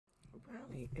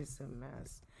It's a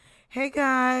mess. Hey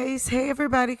guys. Hey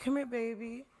everybody. Come here,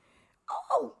 baby.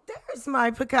 Oh, there's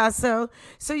my Picasso.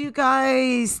 So, you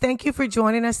guys, thank you for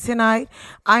joining us tonight.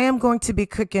 I am going to be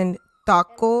cooking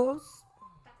tacos.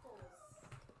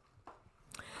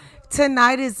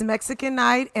 Tonight is Mexican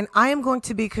night, and I am going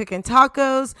to be cooking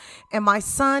tacos, and my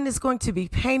son is going to be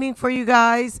painting for you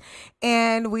guys.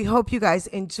 And we hope you guys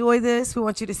enjoy this. We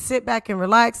want you to sit back and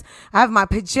relax. I have my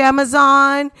pajamas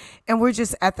on, and we're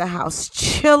just at the house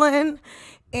chilling.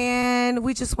 And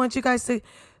we just want you guys to,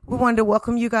 we wanted to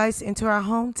welcome you guys into our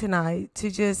home tonight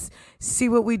to just see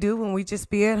what we do when we just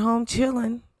be at home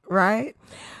chilling, right?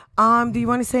 Do you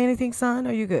want to say anything, son?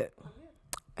 Are you good?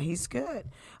 He's good.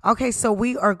 Okay, so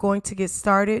we are going to get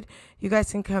started. You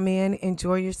guys can come in,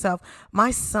 enjoy yourself.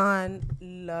 My son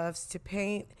loves to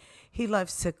paint. He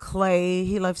loves to clay.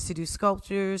 He loves to do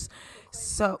sculptures.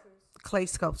 So, clay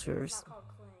sculptures.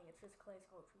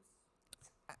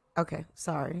 Okay,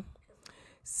 sorry.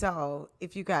 So,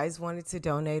 if you guys wanted to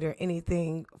donate or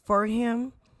anything for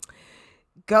him,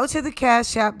 go to the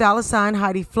Cash App, $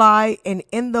 Heidi Fly, and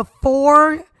in the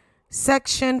for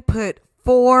section, put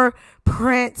for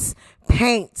prints,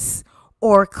 paints,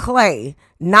 or clay.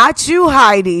 Not you,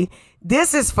 Heidi.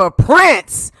 This is for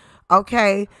Prince.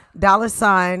 Okay,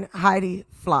 $ Heidi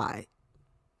Fly.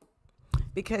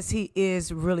 Because he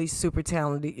is really super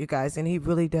talented, you guys, and he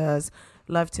really does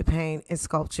love to paint and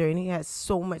sculpture, and he has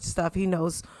so much stuff. He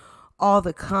knows all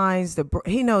the kinds,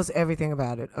 he knows everything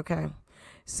about it, okay?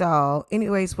 So,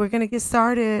 anyways, we're going to get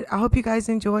started. I hope you guys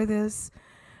enjoy this.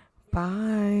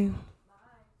 Bye.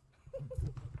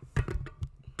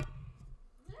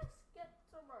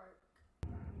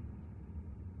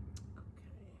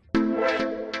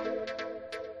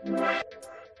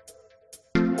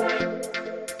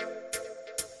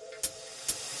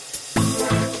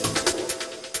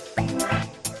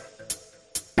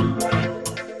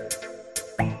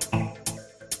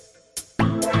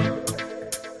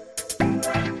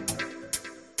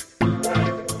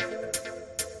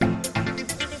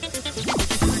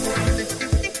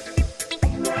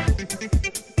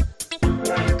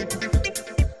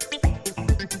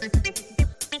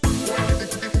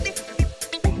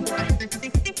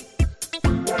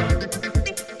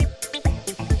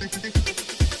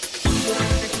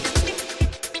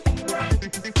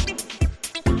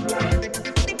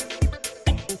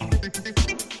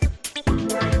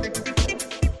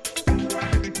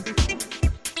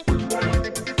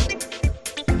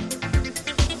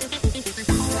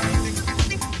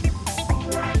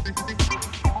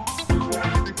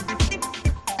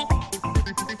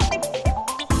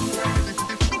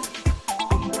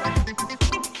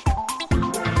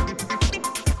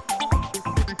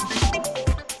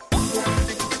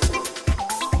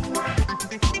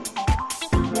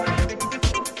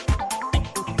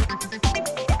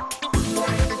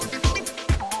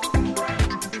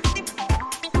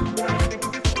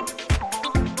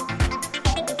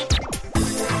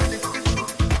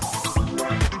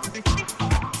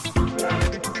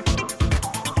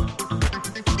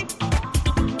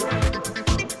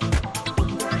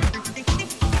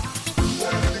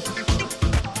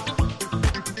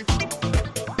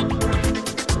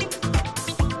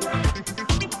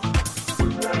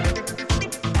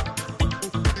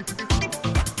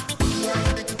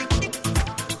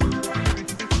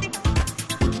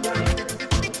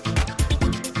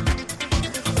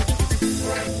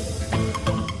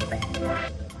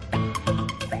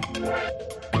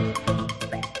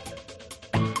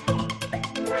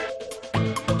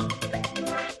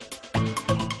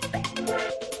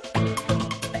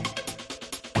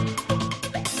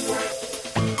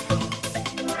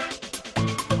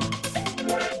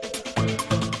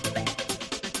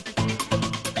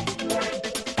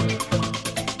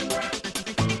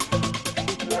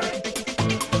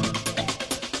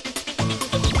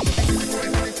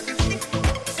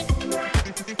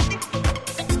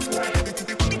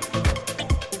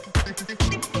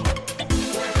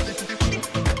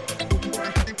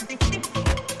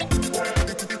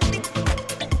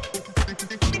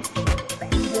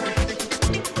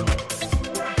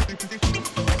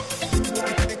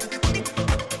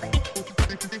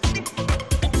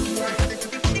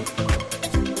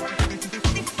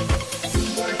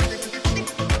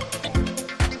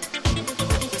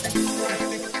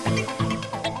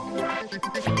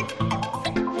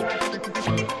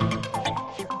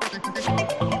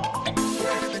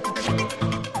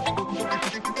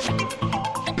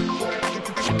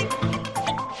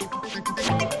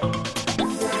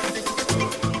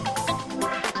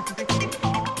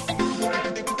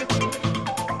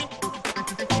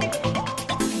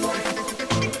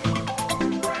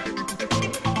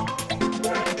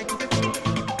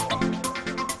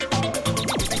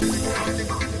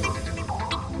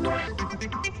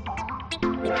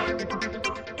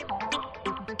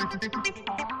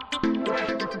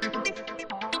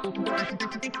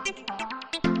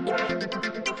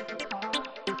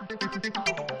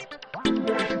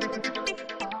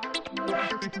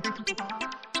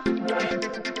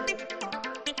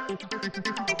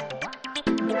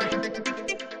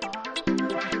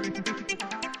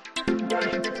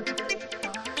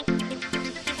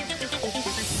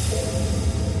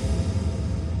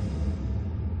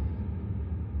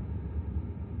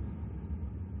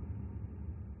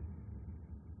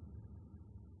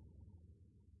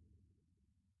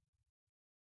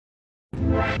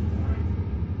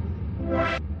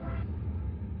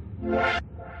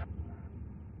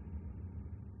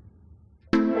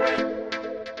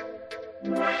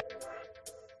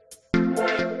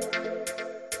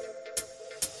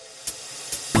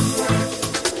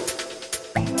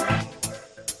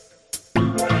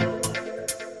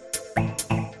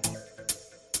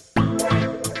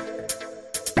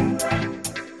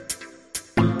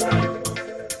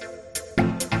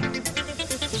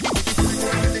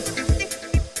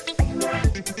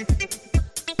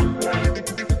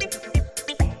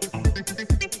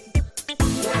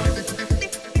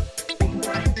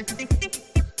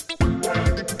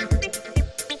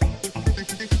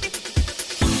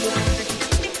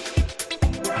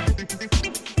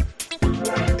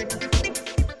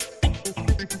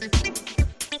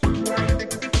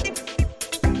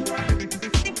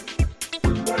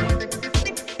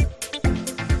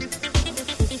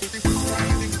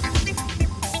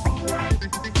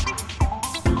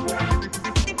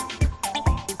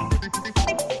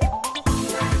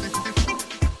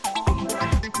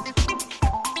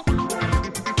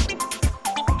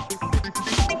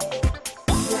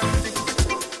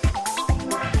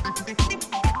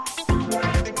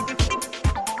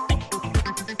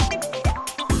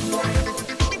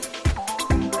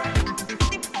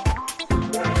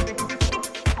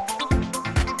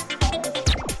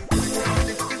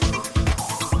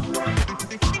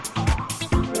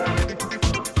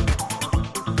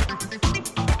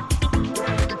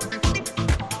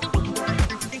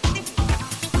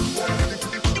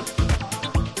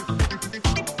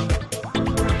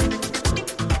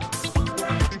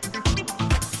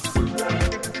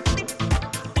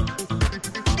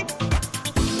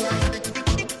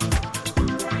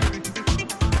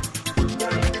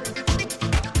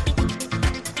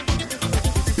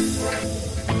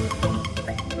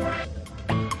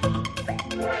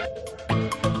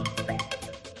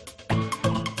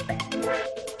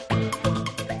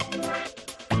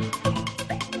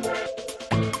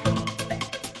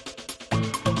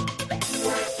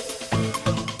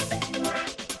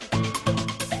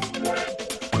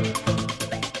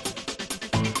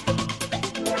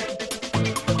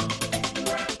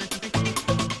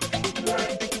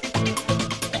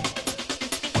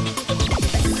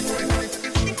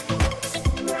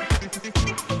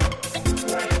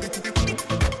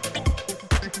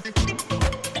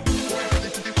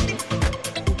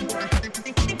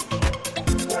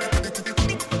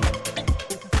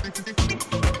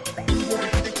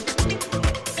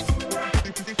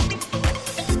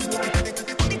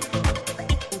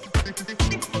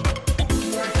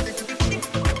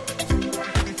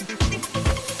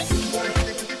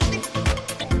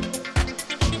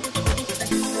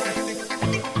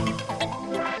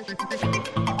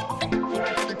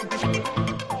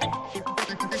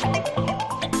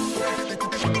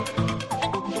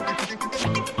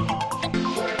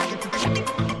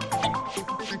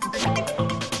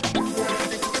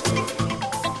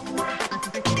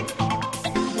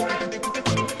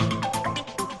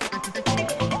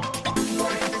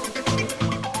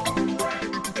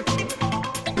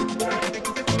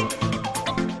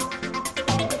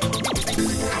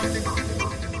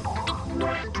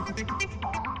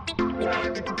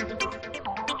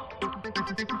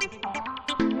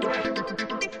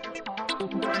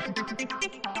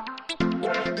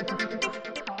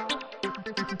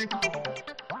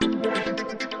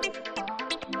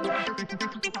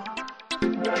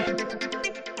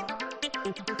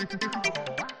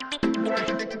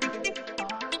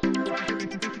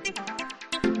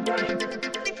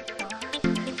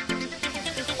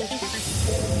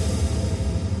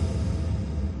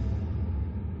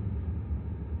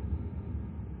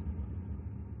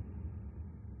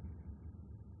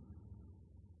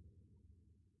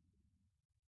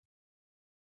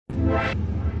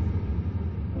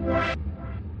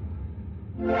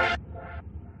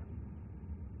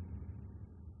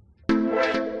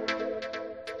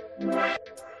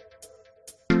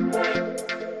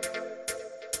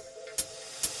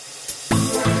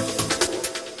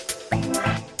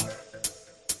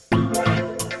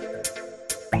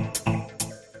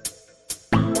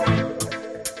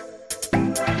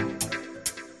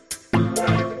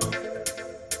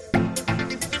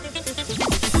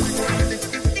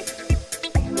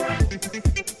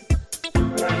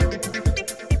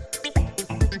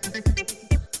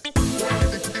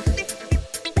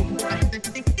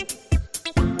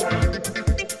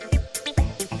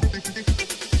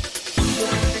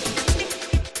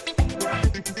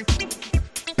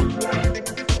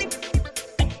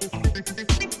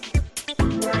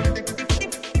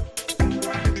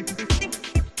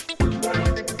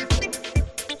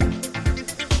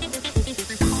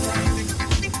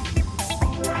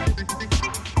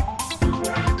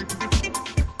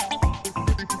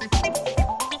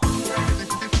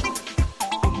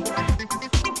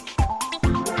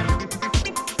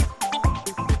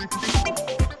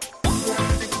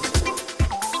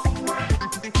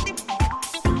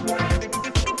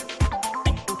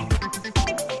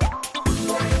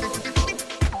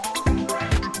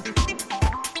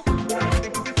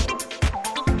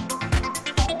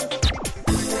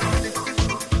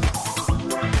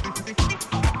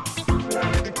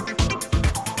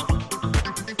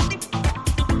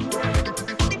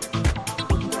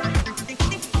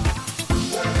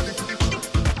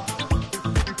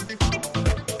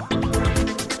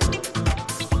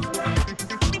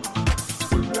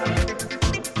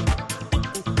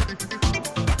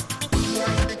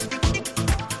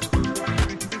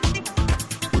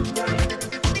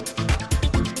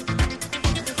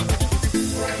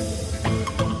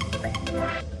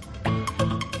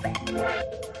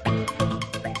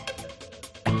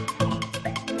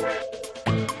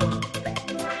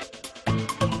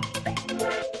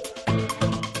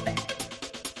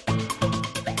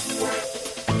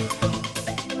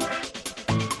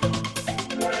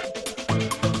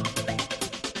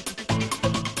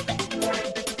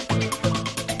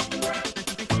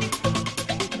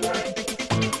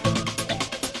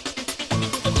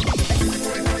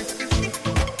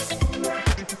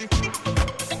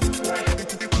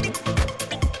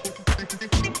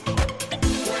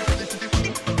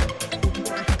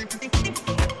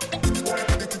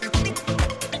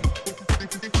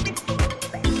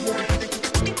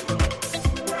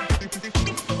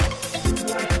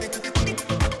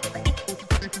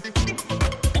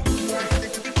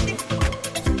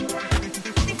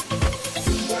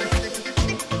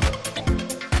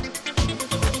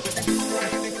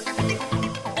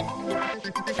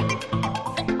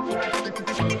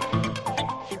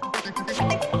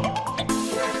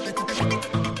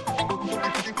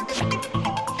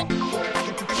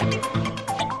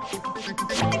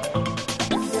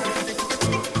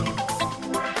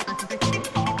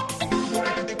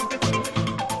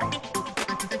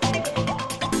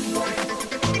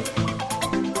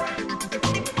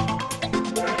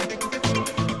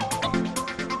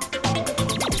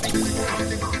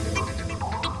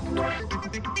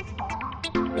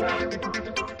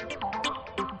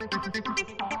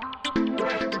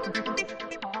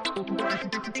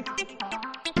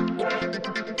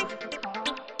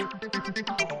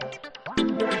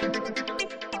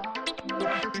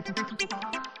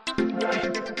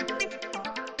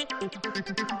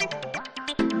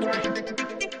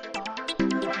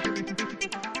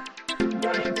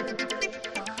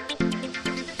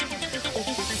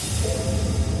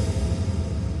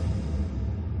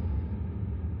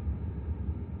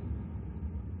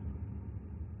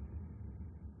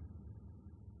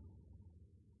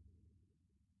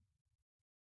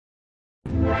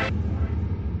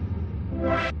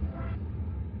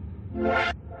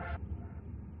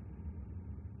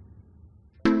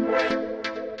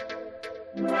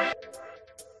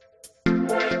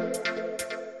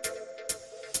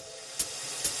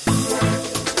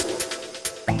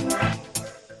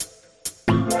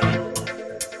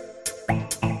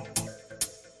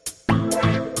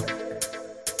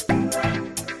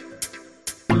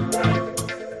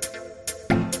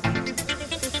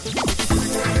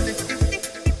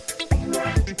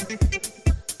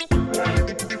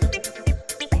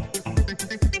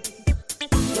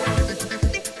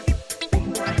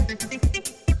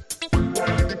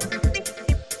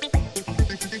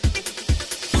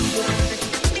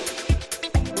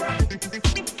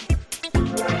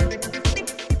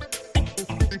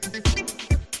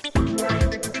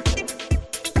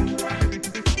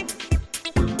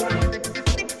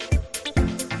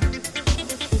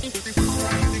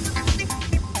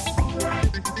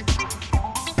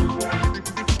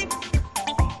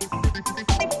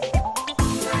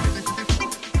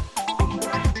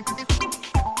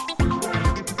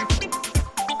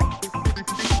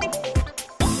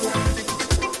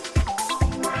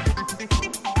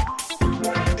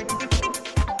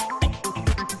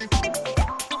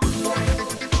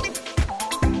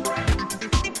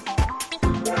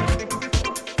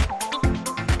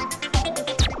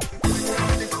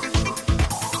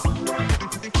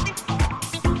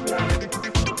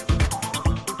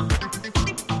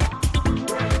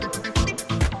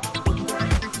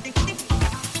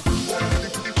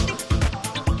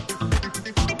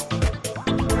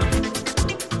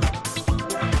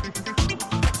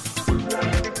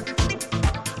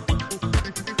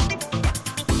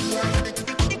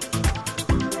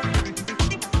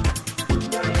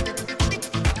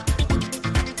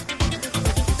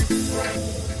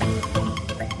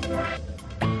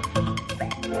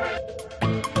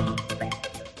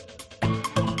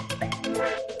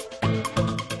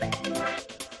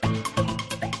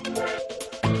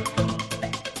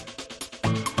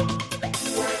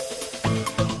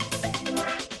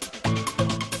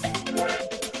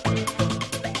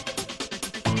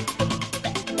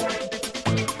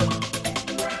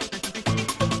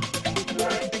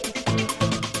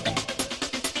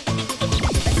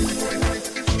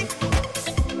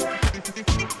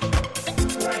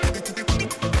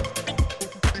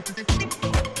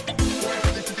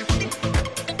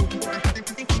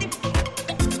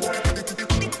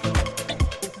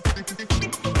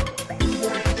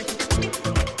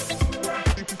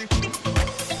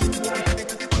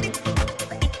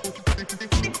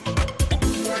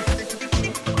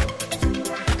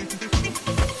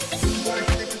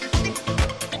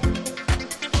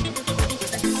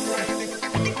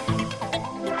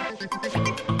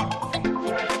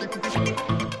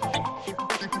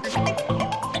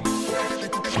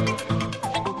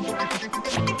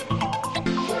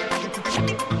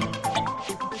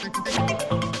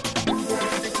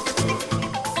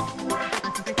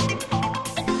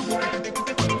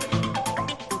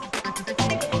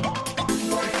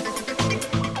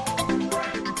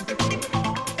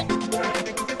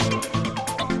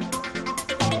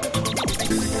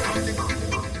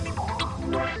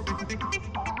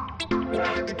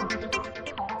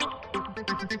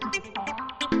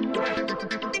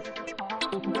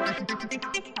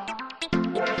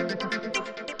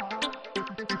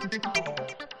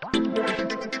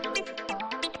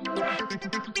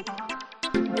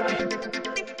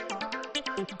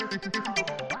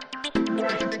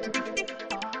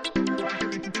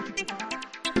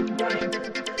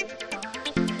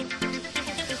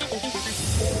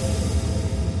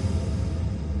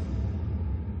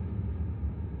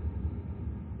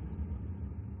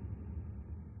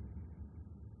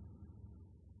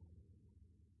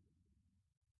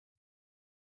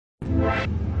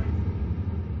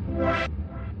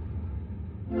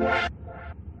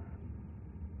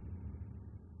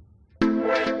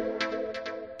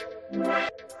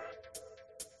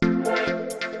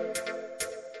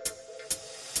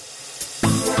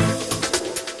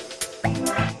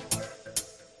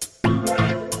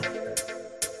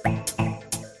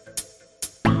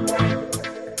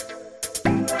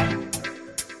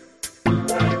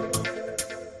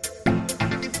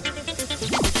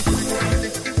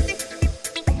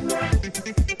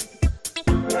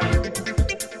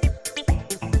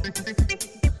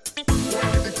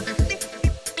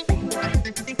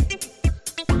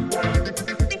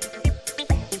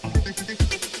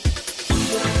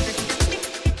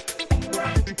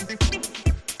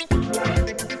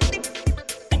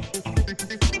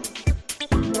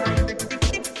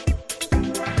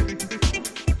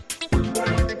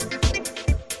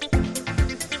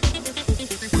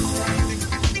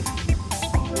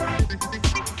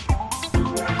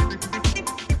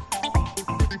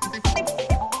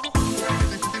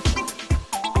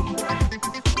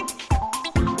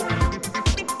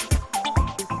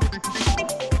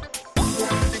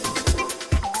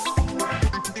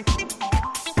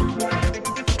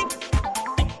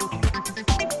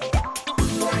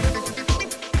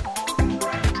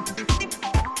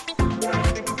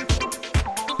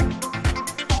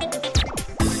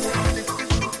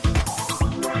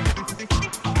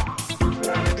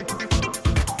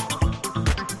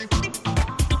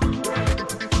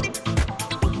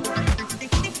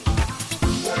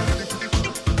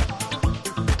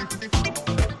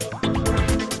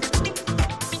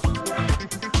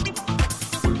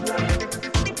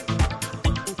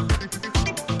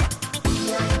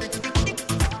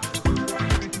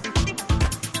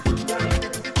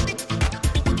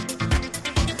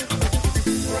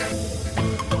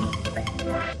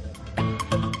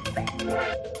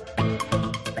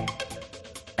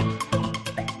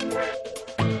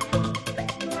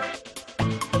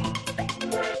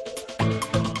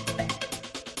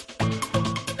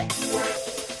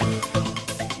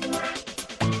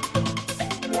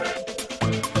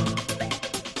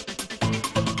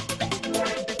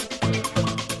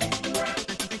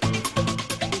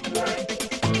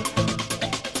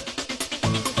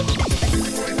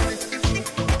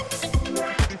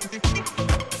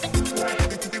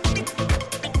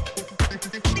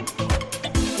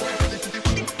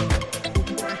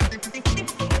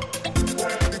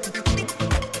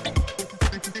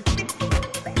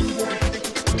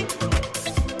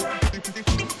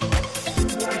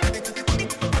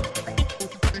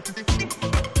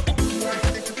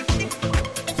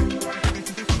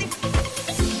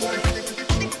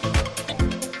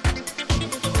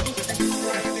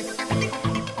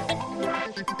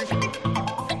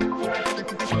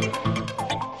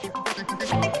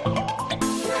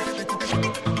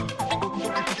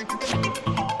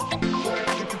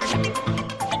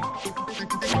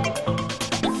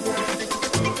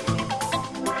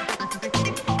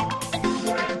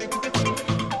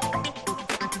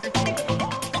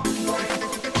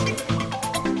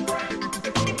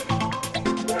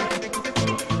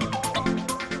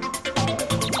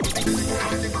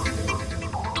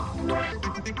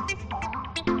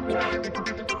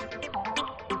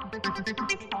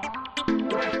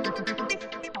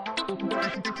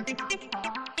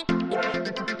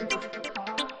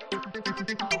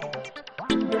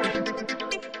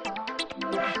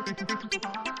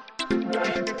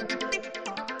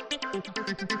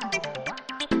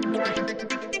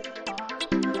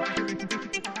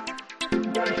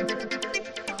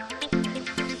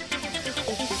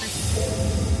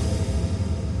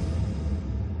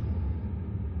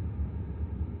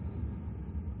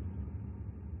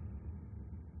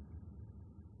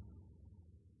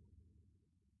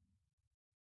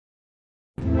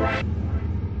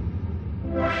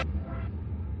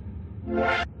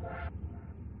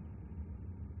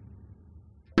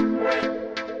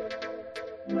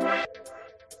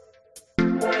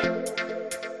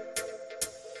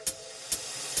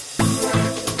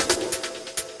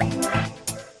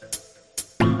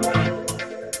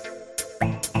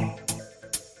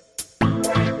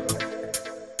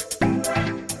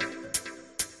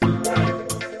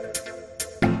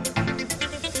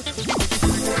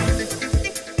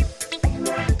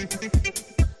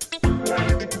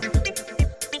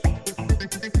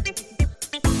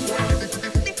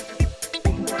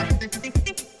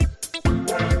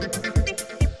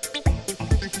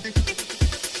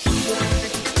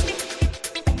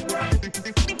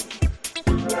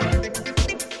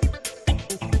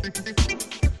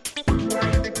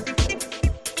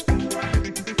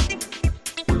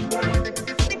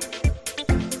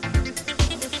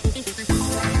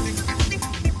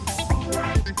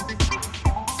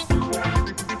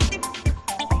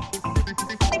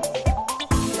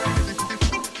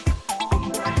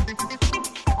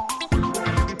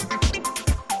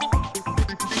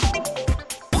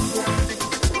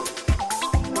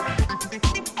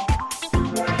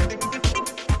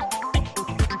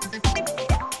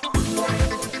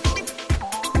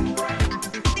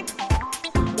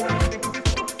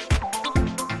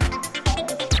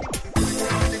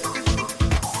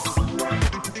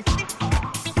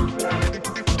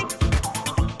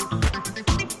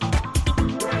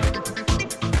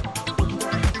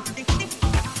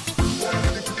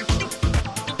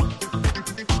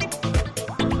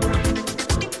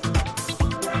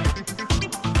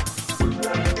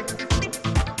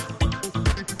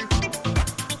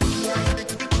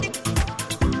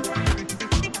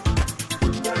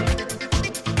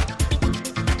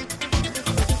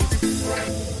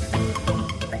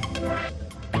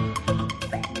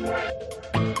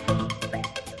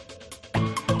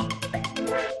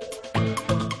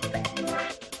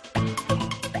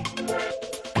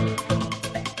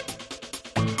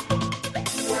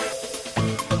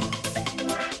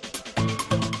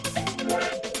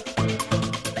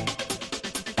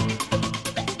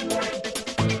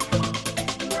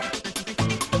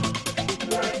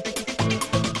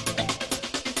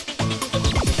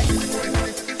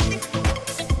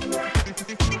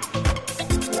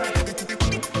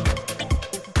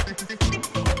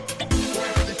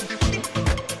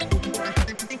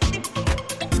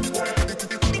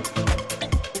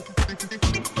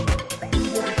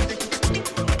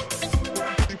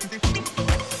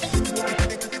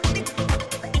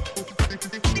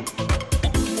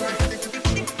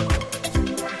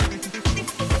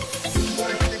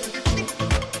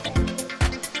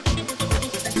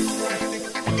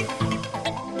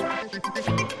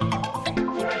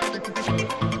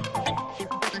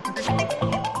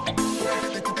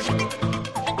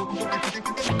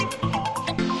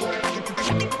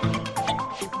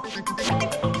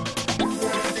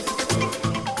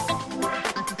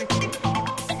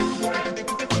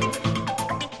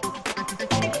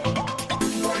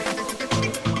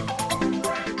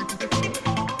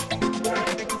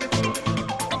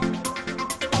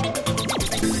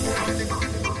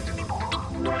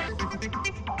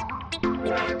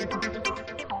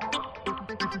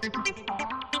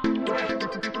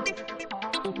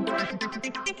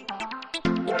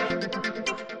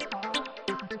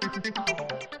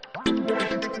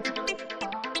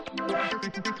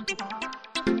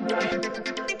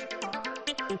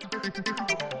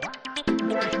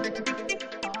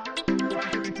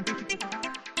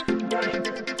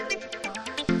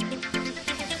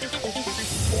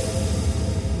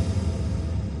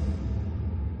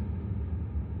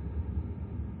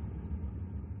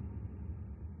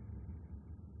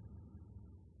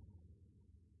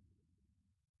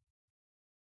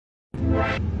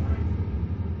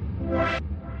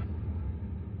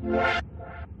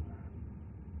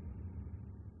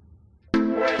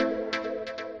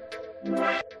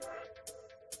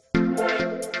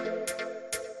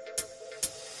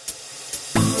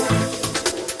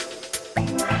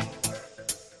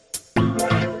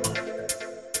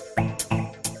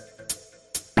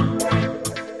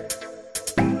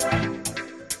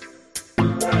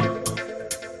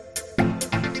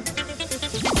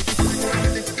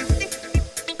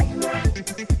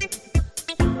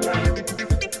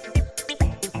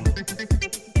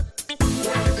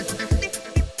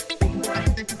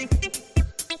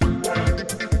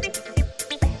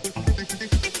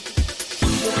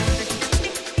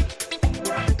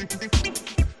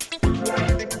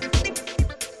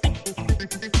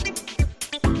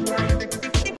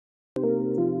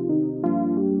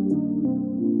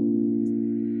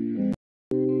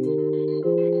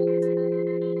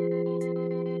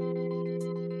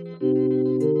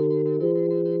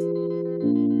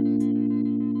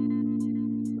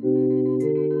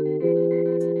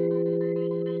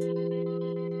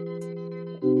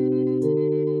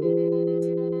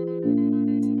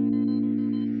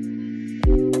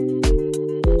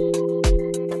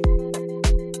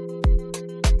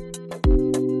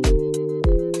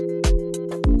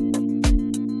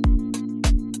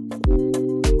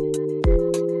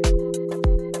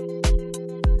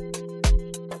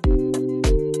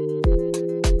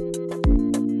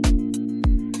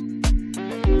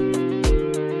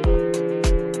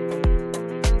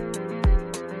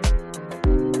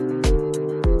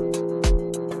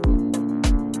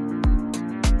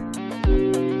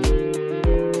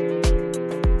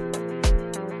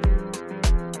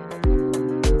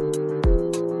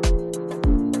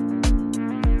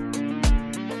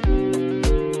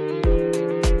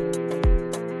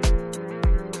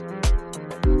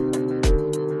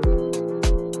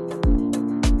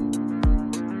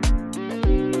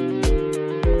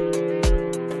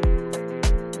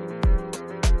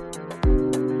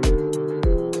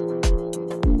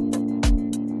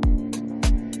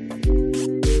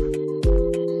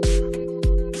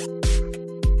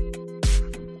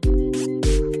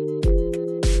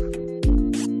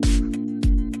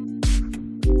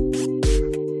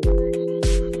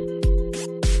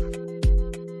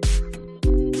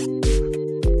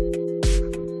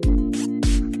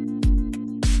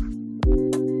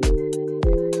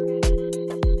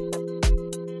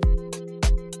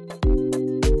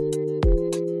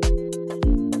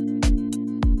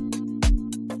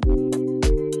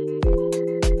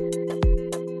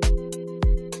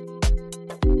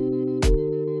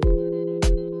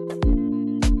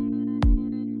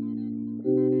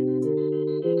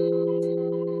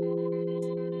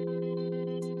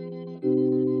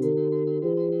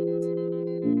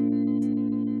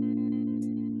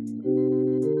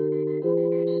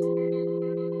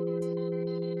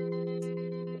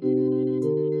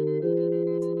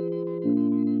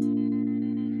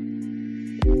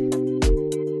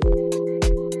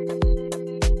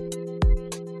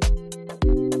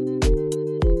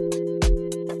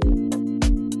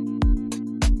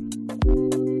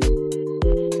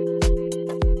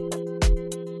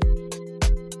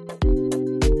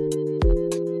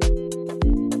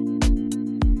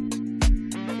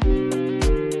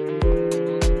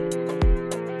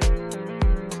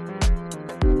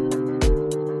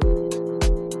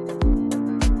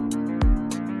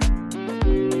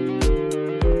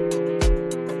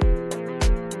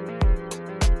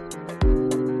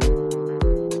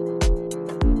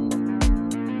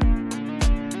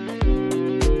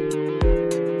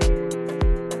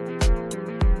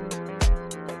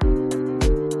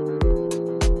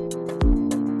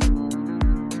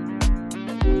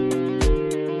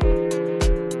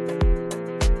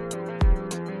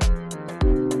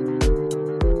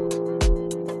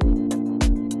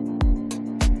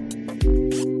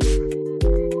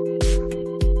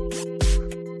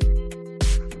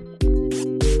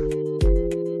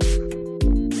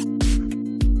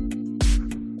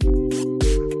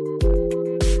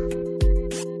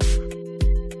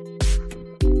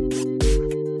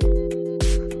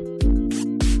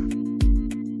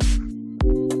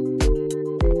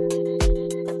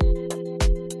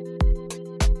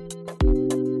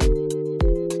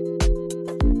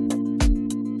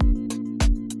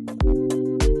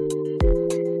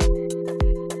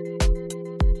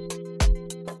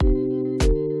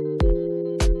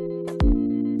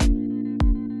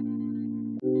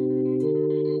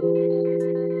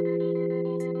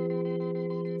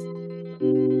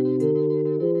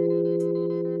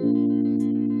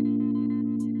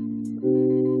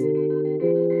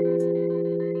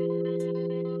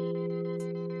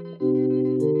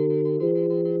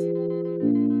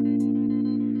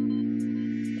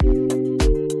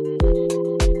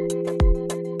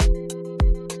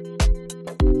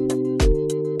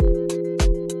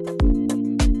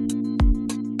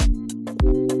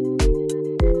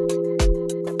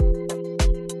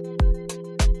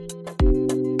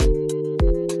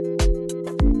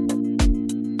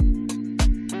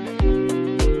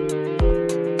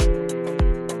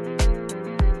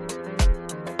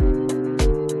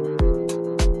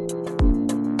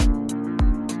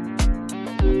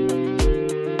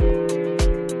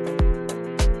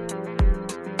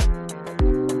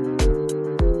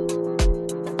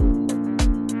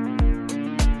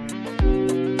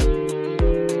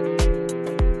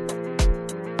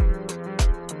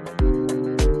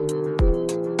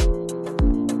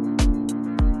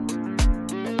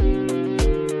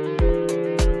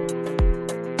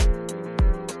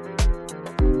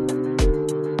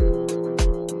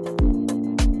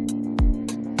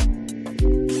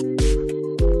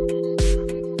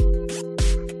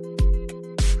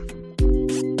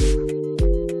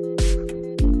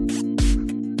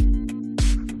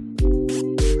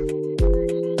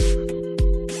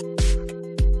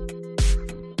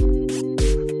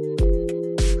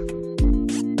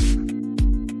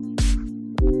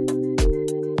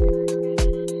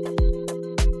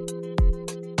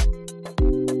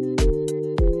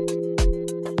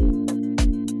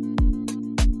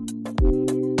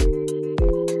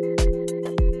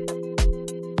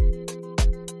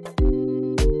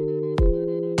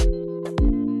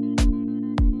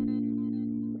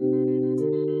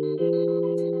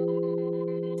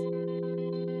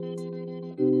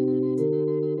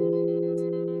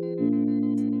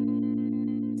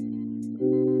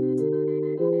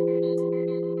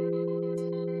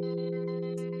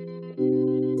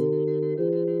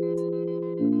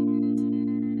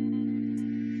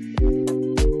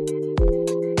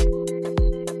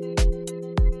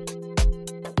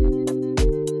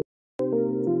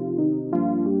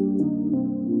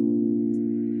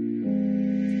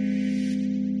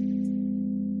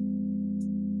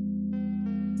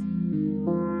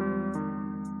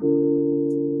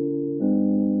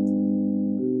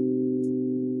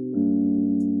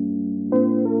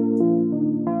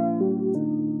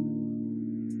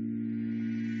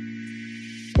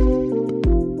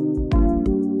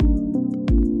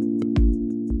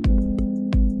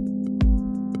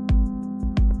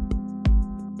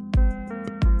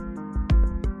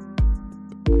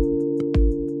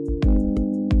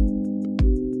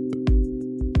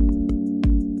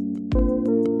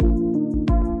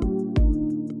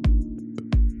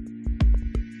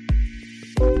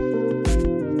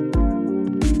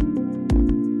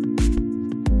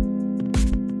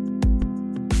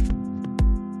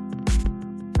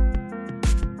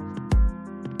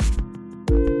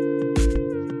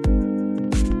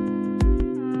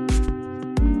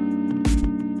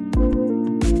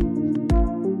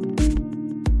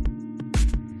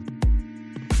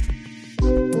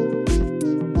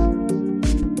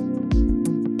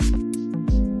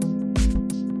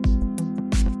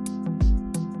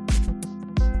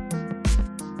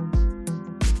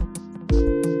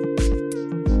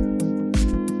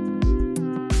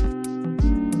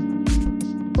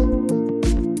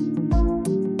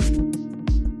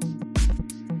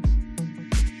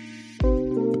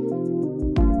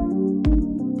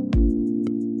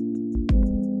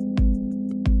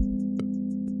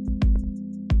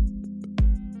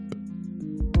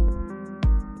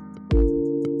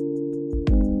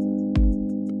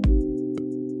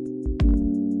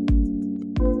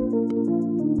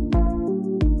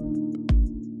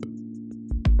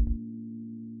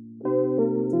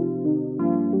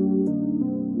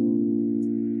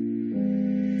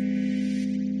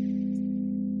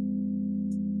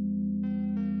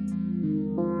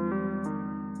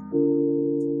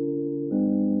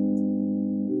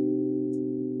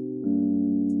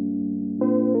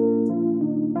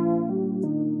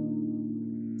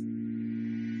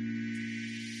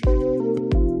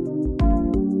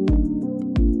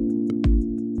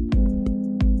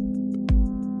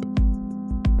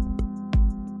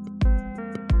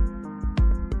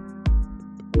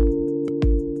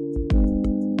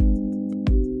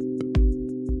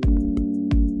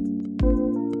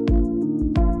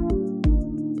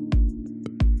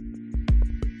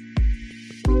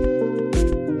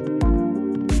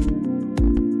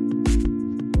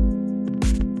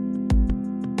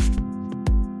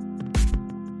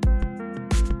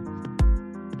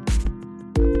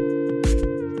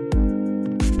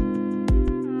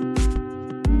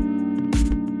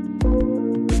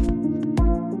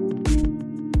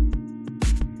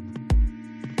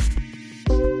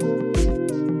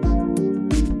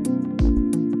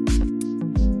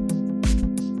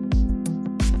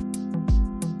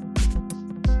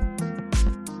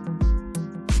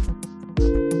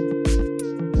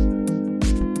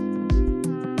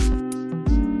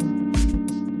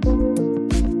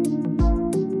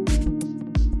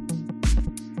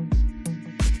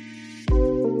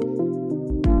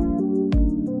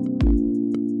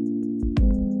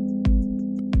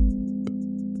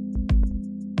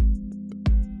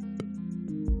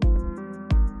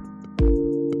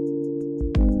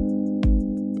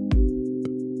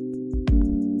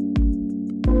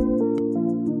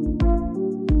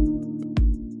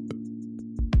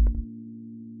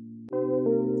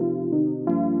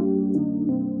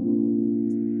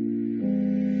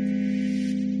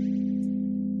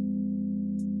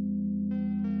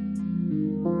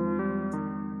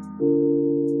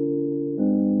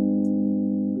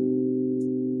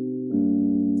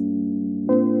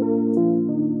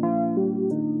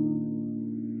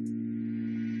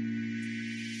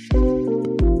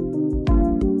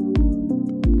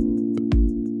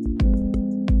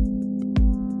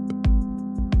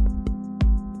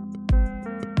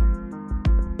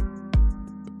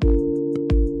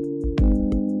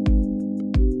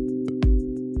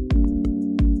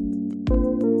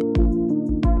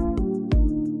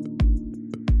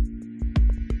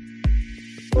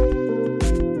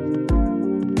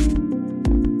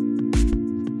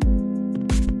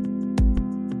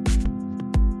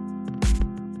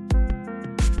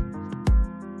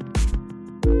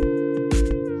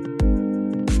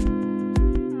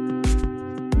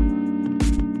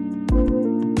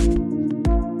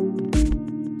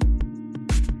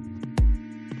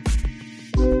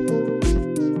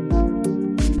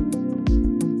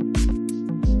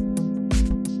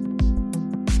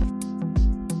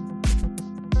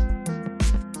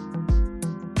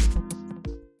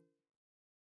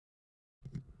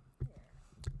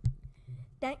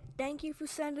 Thank you for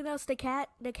sending us the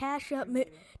cash app.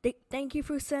 Thank you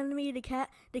for sending me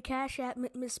the cash app,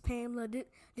 Miss Pamela.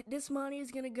 This money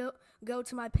is gonna go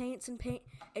to my paints and paint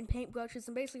brushes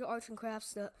and basically arts and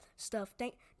crafts stuff.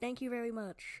 Thank you very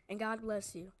much, and God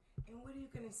bless you. And what are you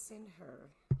gonna send her?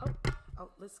 Oh,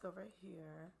 Let's go right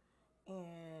here.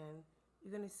 And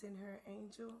you're gonna send her an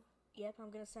angel? yep, I'm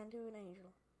gonna send her an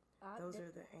angel. Those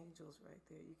are the angels right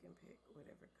there. You can pick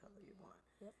whatever color you want.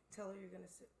 Yep. Tell her you're gonna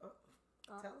send.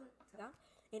 Tell her.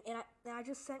 And I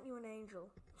just sent you an angel.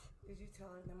 Did you tell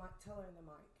her in the mic? Tell her in the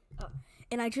mic.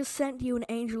 And I just sent you an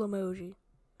angel emoji.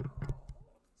 Oh,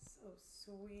 so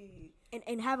sweet.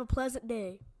 And have a pleasant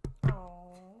day.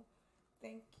 Oh,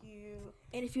 thank you.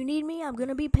 And if you need me, I'm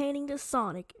gonna be painting this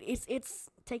Sonic. It's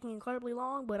taking incredibly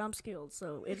long, but I'm skilled,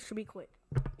 so it should be quick.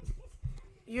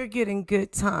 You're getting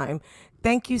good time.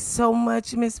 Thank you so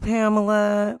much, Miss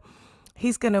Pamela.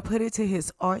 He's gonna put it to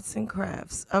his arts and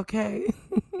crafts, okay?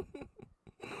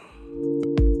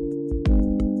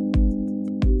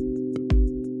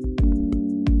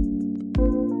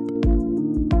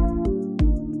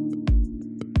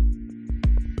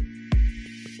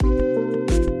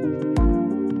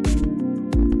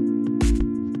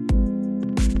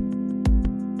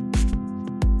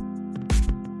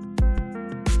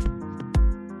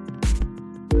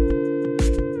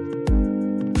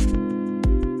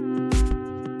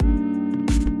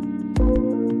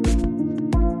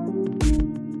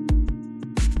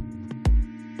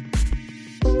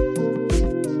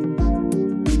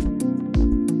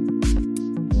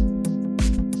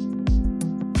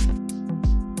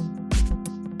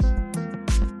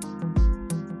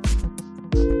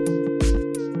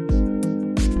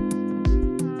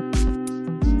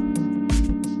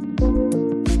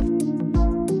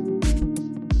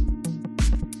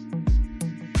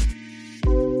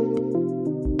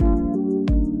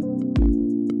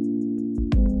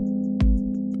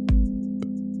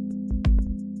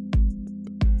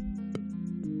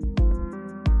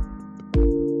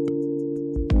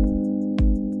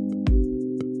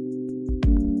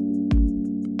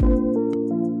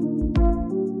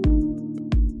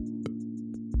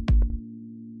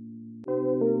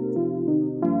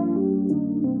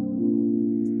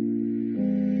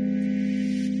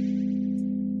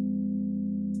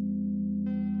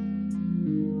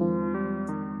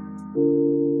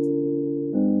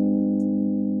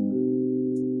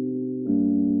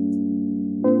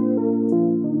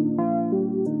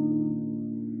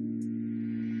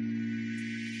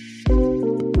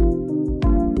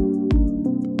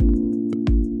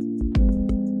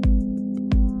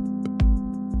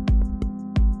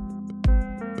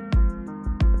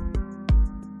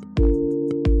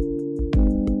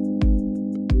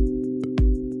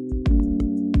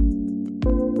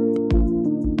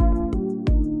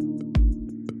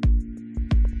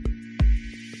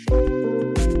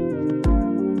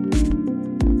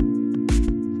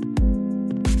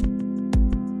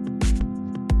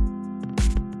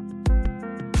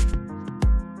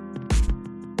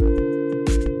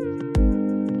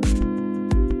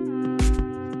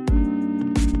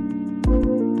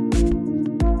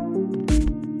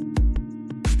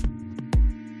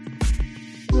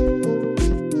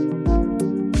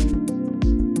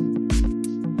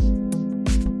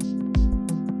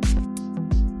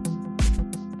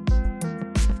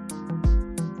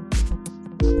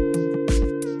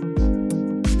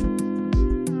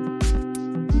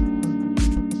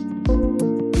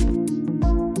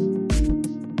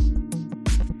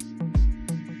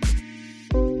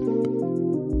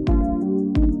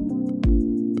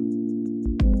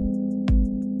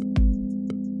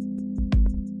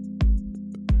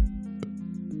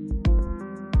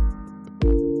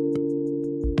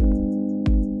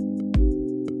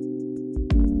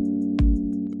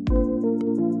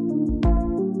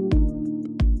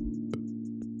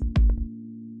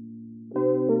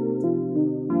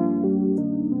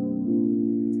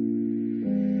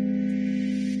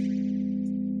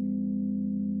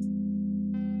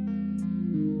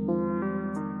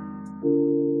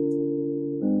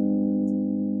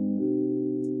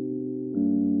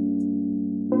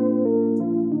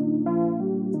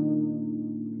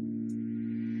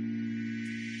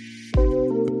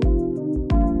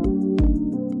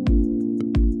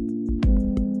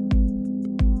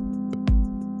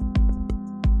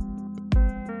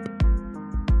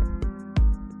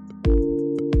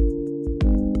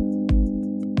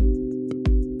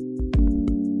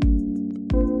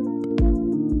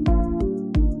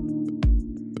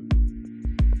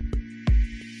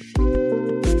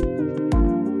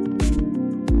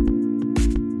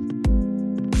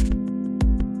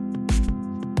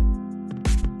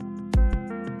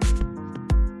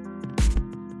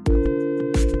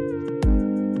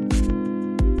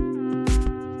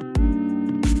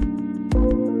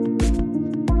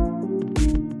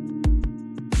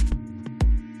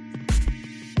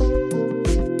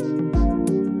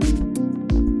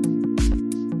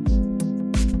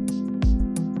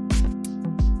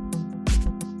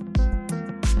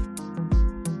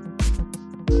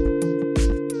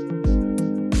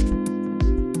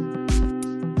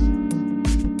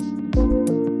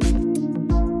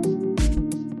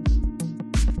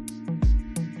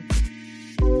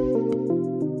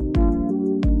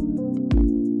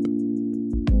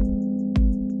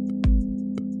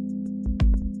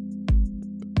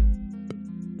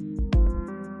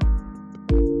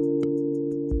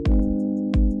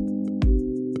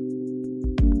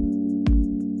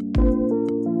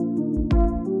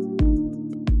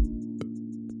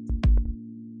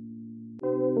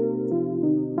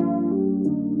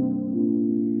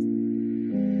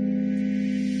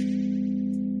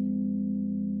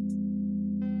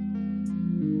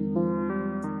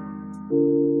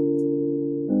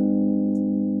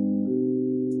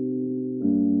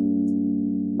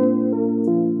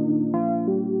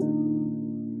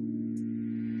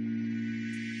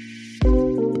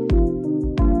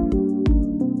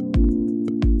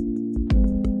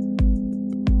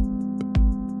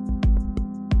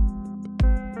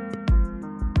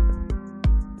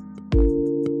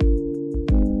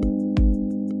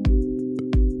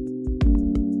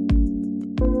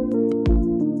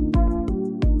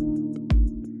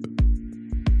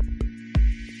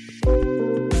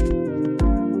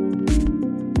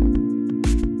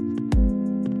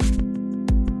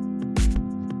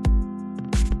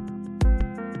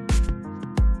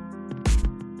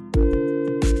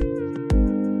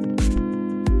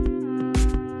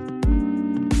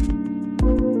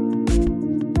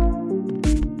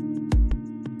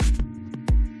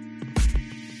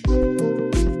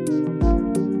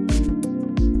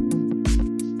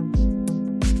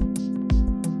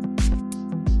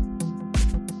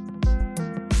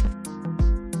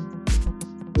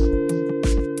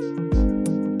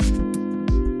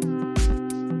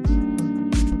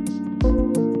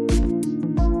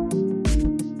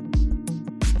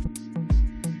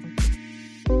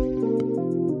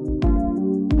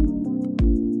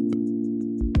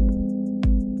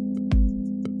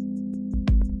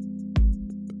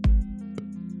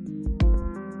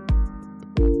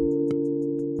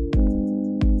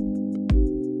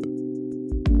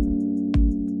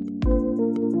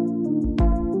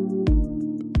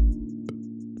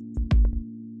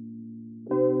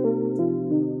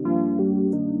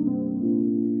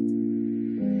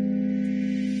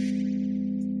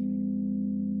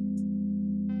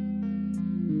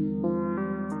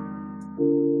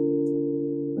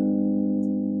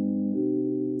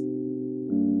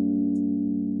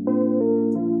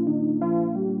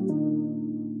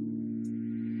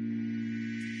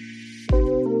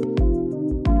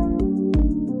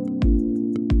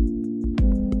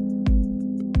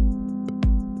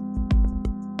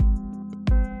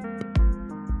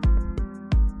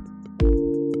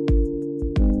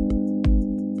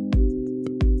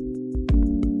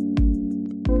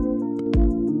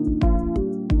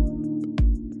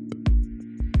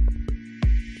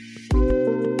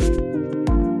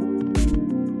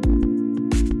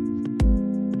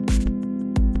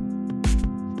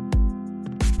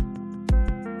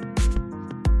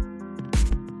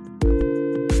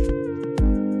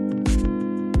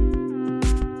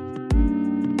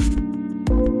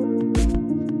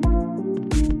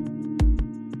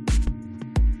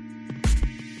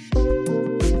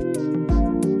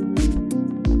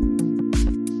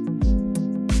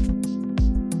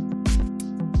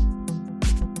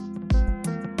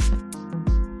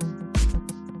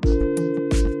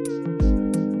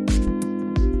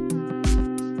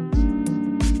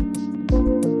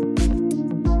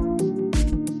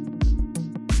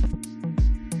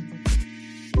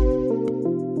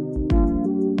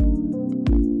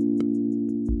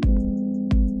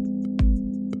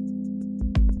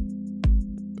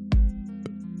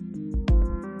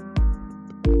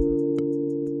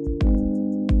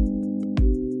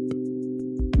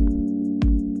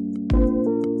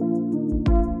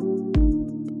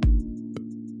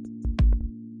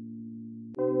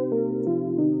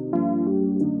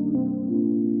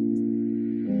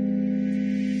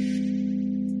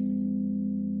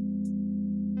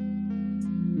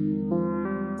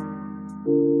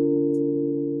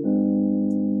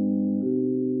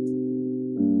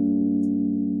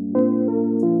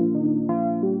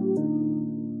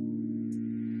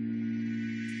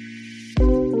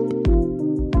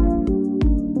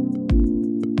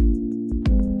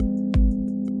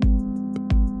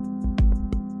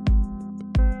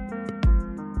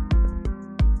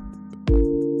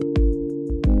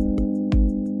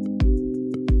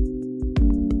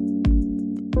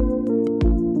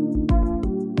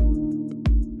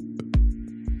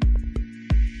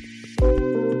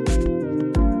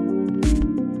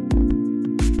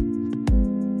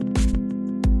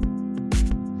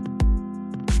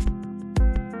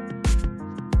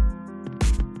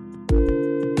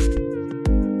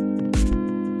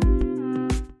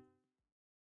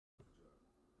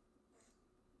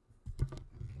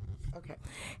 Okay.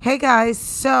 Hey guys,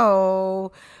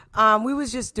 so we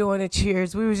was just doing a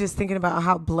cheers. We was just thinking about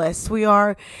how blessed we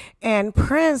are, and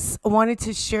Prince wanted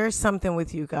to share something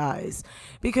with you guys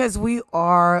because we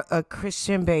are a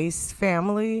Christian-based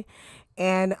family,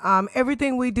 and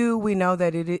everything we do, we know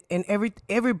that and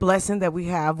every blessing that we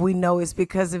have, we know is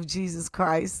because of Jesus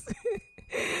Christ,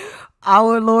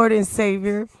 our Lord and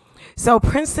Savior. So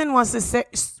Princeton wants to say.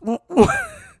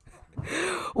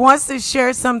 Wants to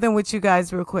share something with you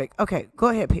guys real quick. Okay, go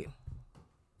ahead, P.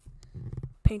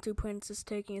 Painter Prince is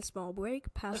taking a small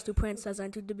break. Pastor Prince has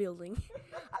entered the building.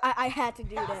 I had to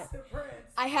do that.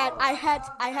 I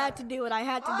had to do it. I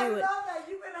had to do it. that.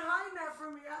 You've been hiding that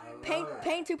from me. I didn't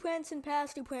Painter Prince and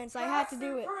Pastor Prince. I had to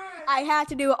do it. Prince. I had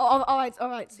to do it. All right, all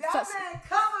right. That man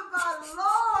covered by the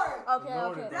Lord. Okay,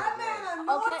 okay. That man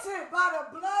anointed by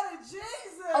the blood of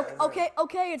Jesus. Okay.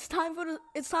 It's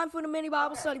time for the mini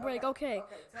Bible study break. Okay.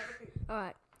 Tell the people. All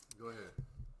right. Go ahead.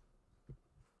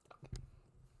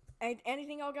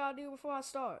 Anything y'all gotta do before I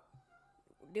start?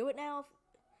 Do it now.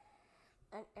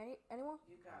 Anyone?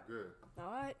 You got it. Good.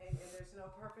 All right. And there's no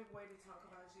perfect way to talk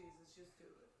about Jesus. Just do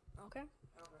it. Okay.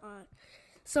 All right.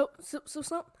 So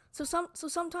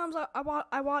sometimes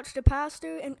I watch the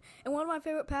pastor, and one of my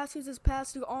favorite pastors is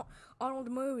Pastor Arnold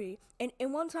Murray. And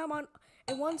one time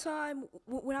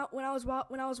when I was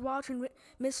watching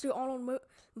Mr. Arnold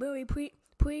Murray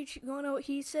preach, you know what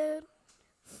he said?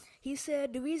 He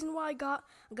said the reason why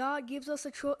God gives us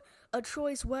a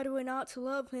choice whether or not to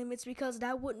love Him, it's because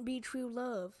that wouldn't be true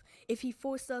love if He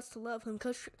forced us to love Him.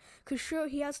 Cause sure,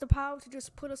 He has the power to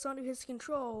just put us under His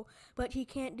control, but He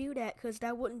can't do that because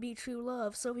that wouldn't be true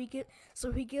love. So He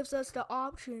gives us the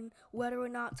option whether or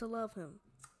not to love Him.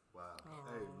 Wow.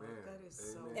 Amen. That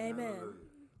is so Amen. Hallelujah.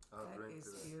 I'll That drink is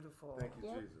to that. beautiful. Thank you,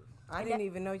 Yep. Jesus. I didn't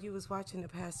even know you was watching the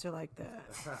pastor like that.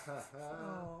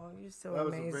 Oh, you're so That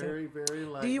was amazing. very, very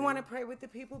enlightening. Do you want to pray with the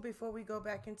people before we go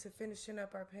back into finishing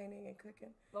up our painting and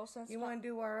cooking? You want to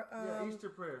do our Easter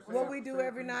prayer. what we do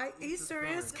every night? Easter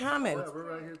is coming. Yeah,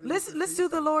 we're right here. Let's do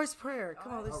the Lord's prayer.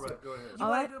 Come on, let's All do right, it. go ahead. You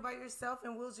want to do it by yourself,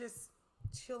 and we'll just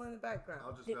chill in the background.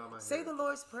 I'll just bow my head. Say the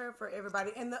Lord's prayer for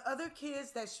everybody, and the other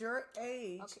kids that's your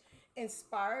age.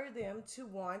 Inspire them to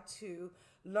want to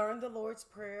learn the Lord's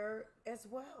prayer as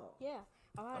well. Yeah.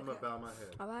 All right. I'm gonna bow my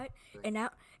head. All right. And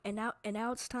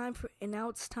now it's time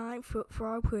for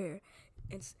our prayer.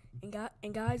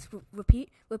 And guys, repeat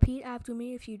after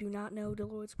me if you do not know the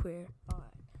Lord's prayer. All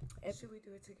right. Should we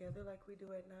do it together like we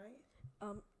do at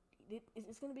night?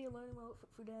 It's gonna be a learning mode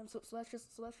for them. So let's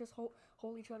just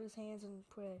hold each other's hands and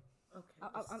pray. Okay.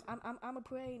 I'm gonna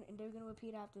pray and they're gonna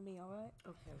repeat after me. All right.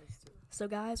 Okay, let's do it. So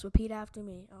guys, repeat after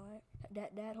me. All right.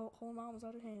 Dad, hold Mama's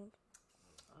other hand.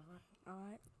 All right. All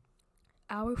right.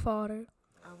 Our Father,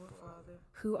 Our Father,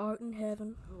 who art in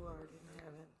heaven, who art in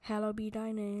heaven, hallowed be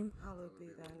thy name. hallowed be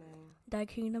thy name. Thy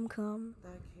kingdom come. Thy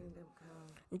kingdom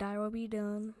come. Thy will be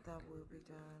done Thy will be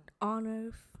done on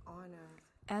earth on earth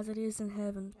as it is in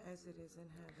heaven. as it is in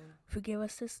heaven. Forgive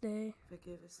us this day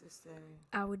Forgive us this day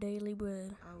our daily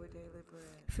bread. our daily bread.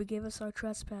 Forgive us our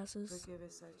trespasses, Forgive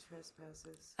us our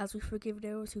trespasses, as we forgive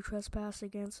those who trespass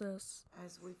against us.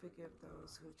 as we forgive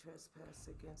those who trespass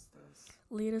against us.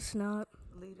 Lead us not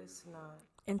Lead us not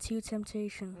into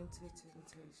temptation, into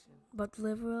temptation, but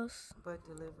deliver us but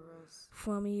deliver us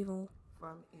from evil.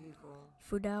 from evil.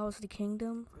 For thou is the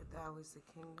kingdom, For thou is the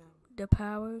kingdom, the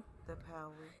power, the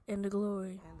power, and the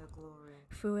glory and the glory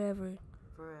forever.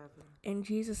 forever. In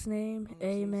Jesus' name, In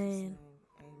amen. Jesus'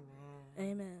 name, amen.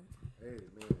 Amen.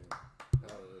 Amen.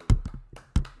 Hallelujah.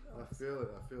 I feel it.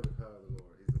 I feel the power of the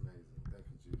Lord. He's amazing. Thank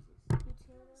you, Jesus.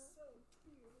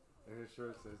 And his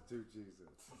shirt says, "To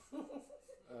Jesus."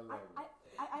 I love it.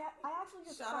 I actually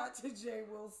just Shout out to Jay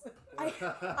Wilson. I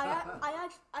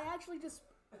actually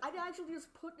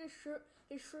just put this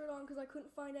shirt on because I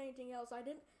couldn't find anything else. I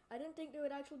didn't think there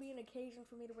would actually be an occasion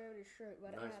for me to wear this shirt,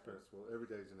 but it Nice, happened. Prince. Well, every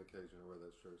day is an occasion to wear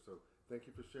that shirt. So thank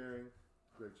you for sharing.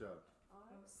 Great job,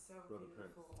 So Brother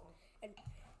Prince. beautiful.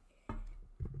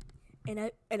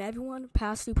 And everyone,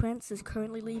 Pastor Prince is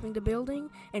currently leaving the building,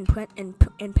 and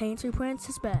Painter Prince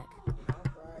is back. All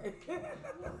right.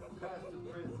 Pastor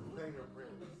Prince and Painter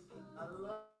Prince. I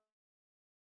love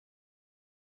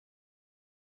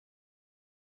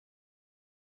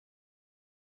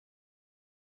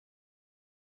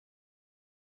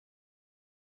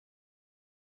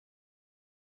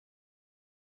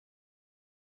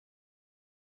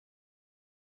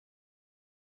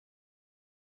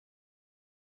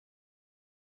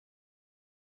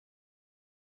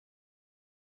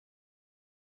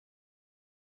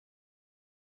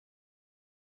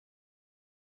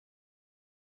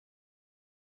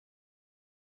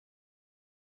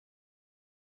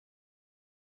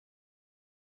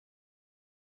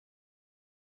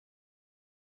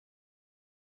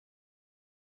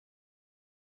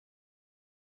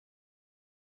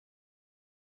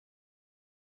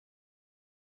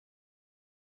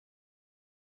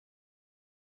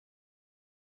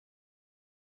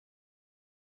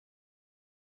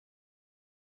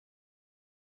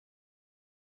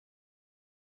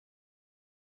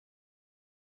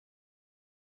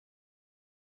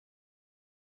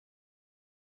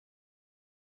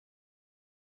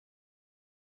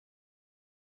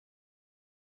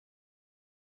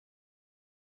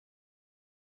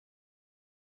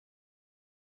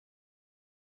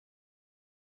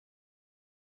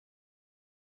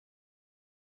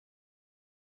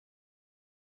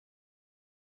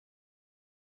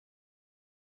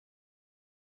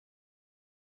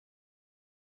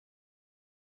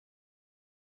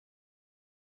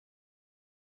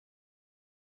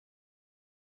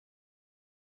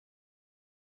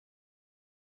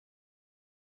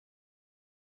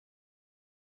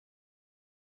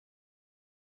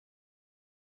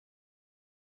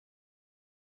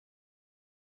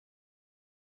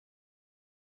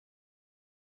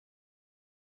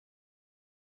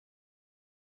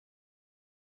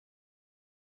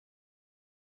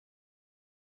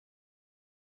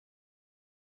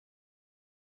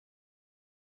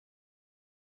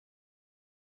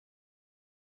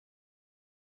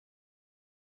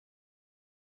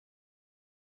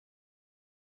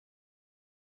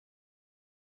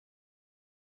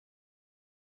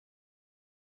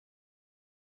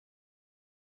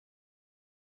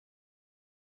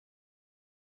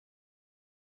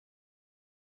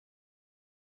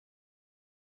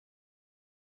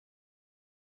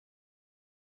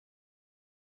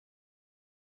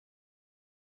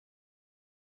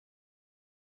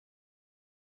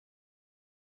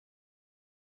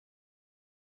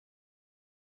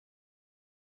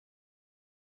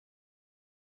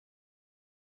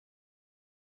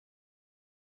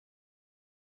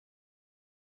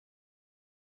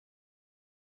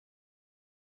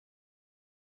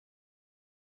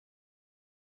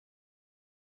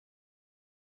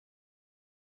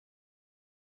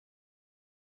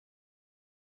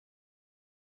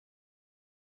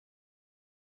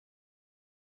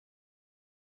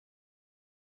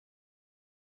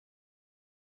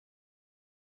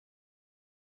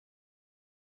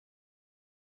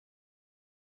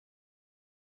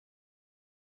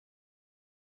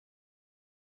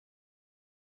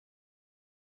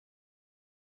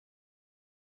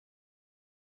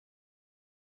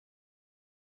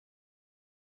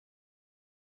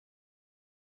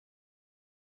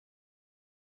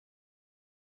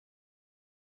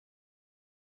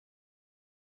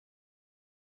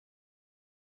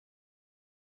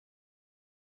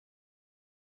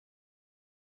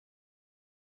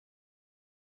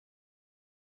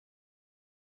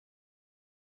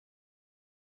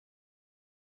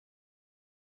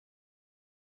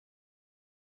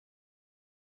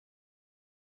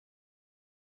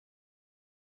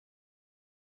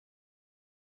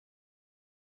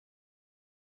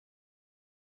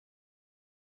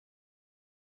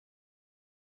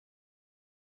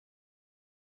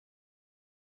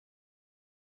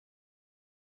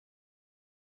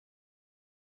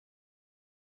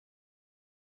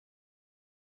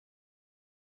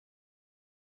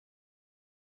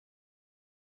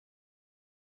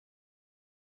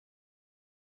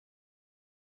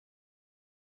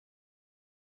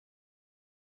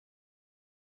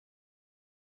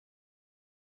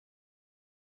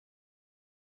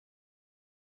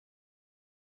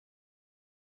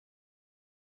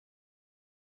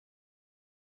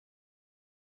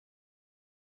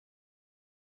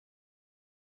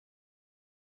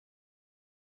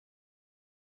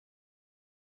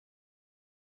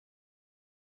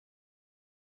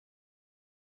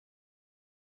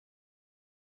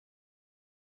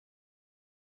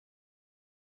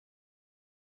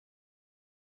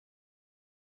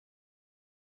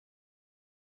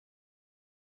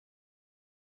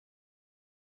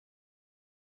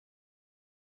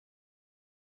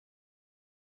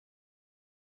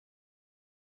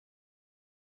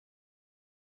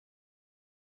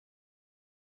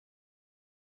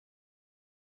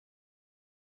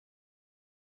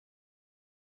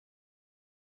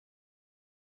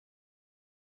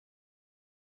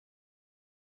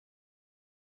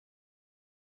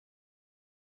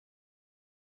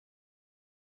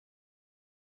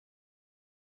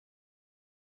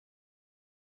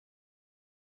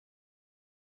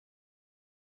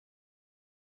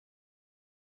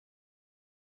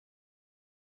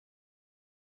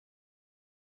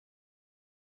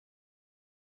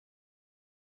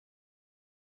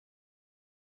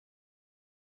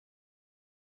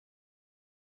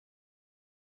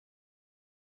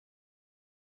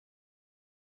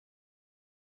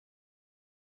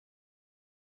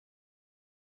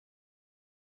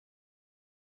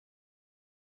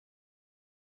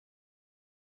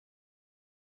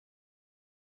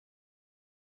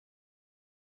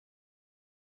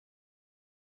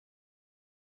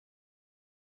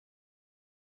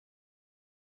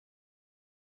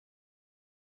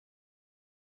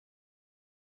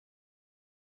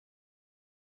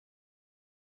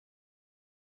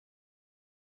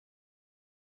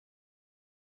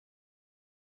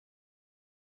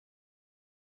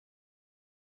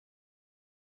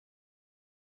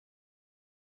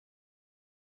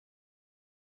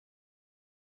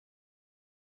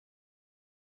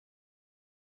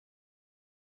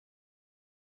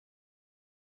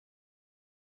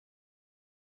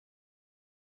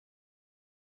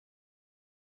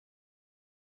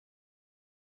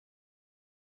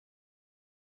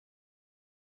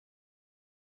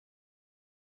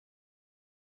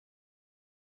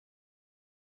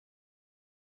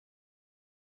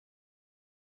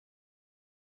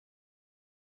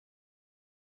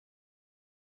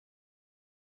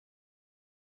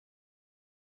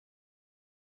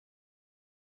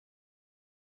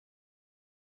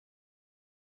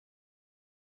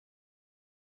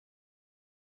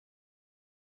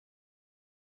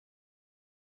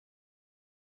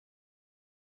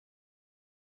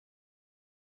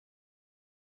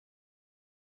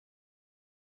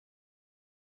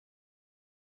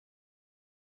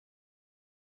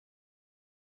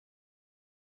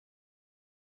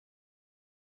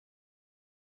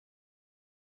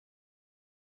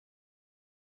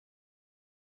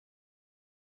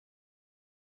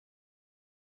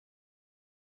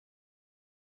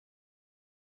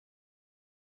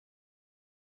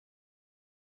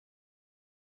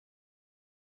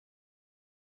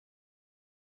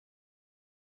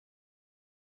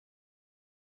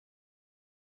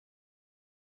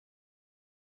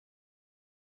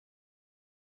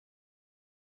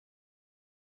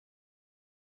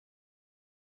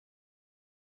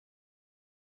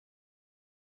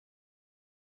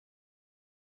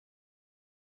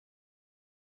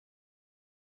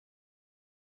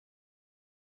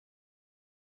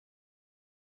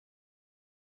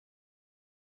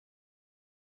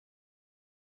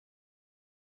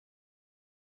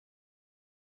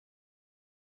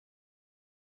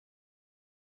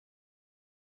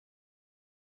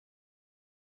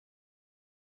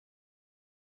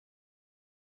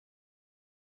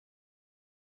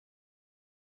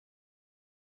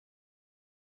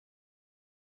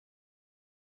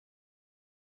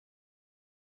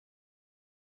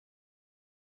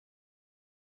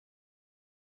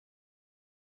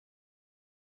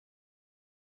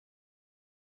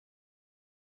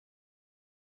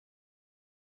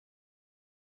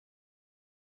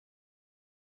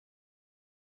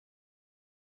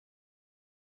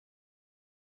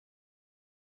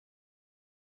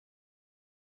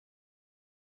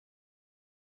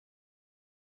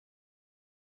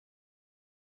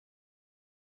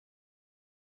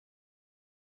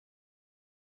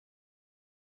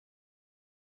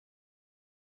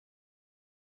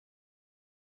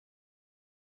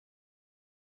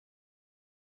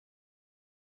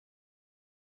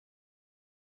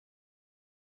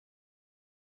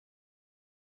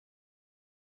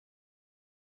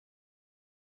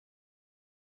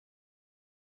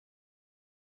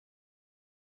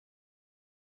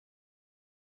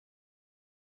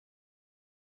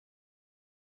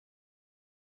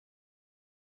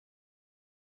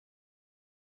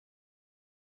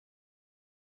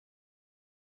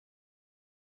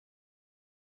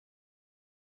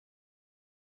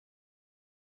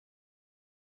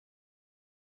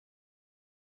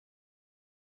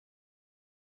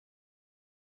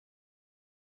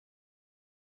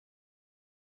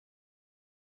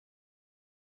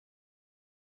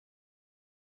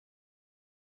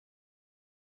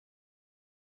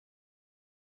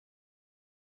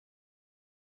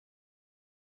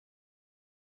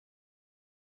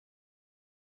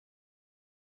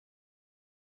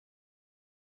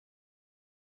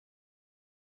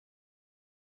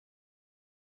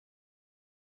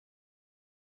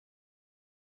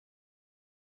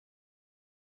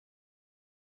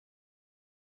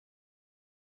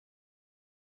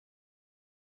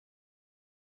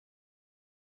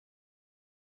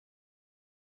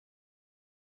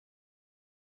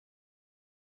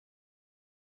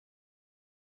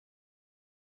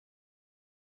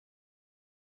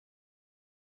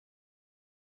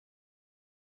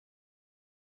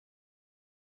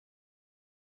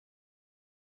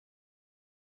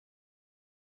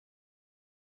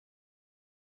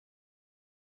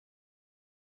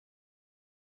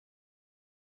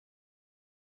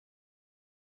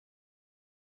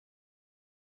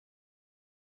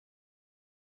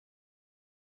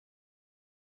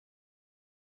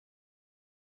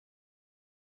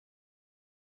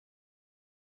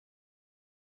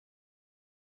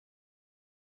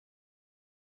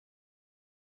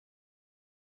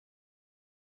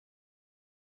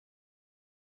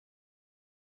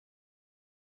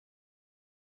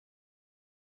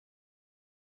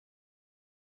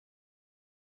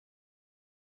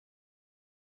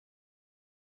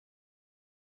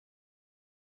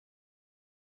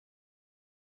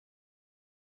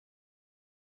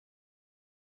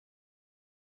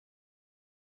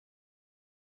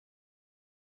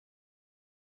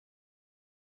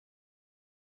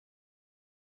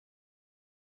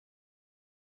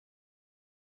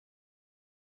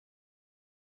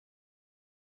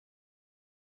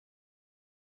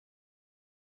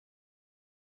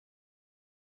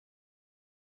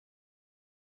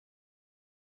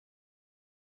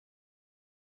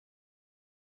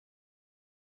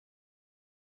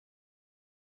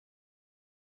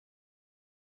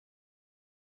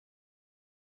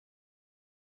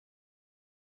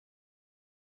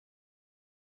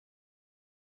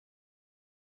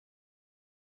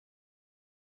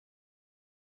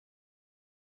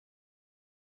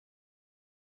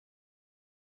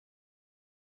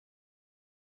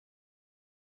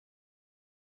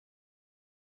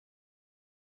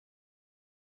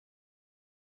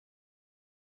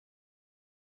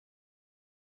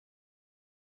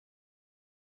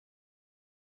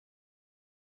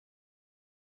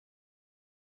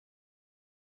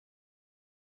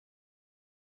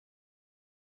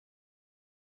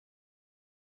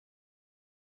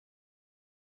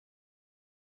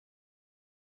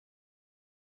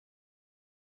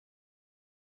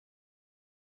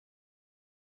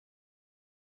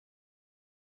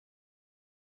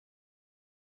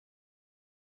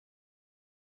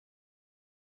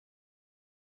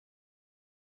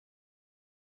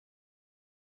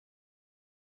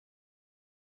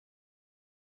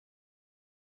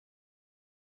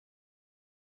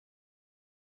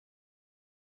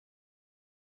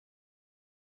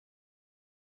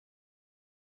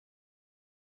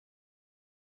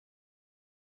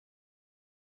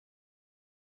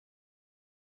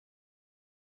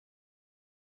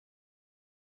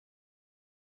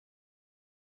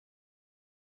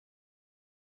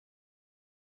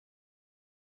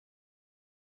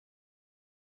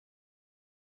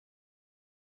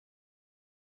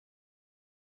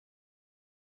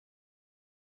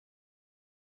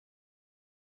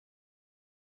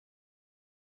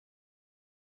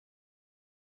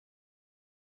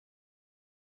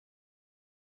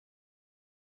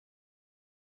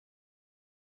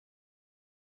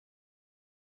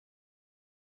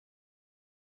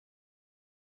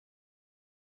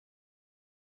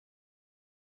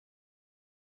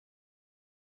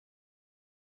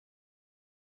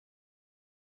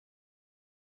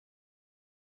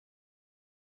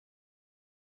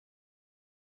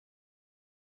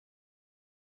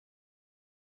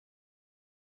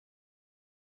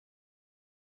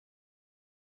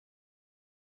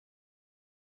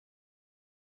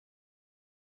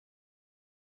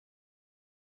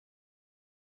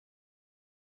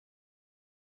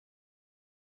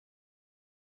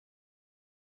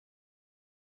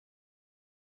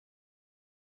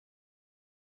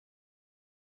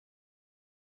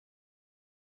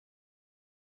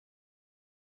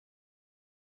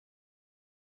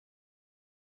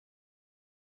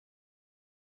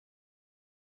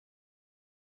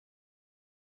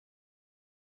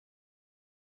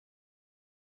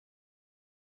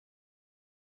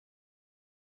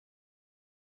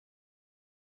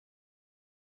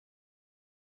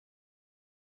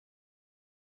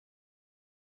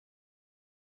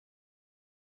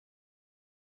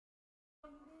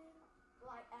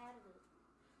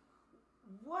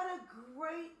What a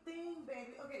great thing,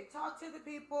 baby. Okay, talk to the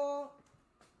people.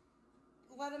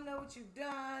 Let them know what you've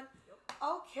done.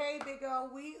 Okay, big girl,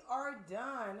 we are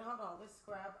done. Hold on, let's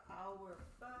grab our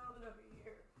phone over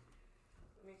here.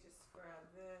 Let me just grab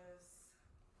this.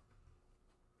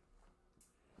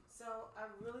 So I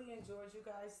really enjoyed you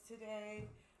guys today.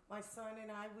 My son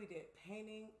and I, we did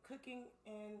painting, cooking,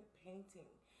 and painting.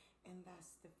 And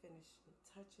that's the finishing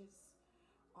touches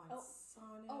on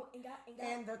Sonic.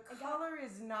 And the color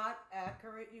is not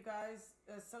accurate, you guys.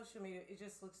 Social media, it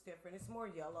just looks different. It's more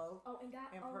yellow in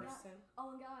person.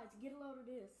 And guys, get a load of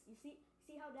this. You see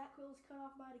how that quill is cut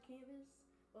off by the canvas?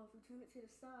 Well, if we turn it to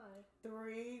the side.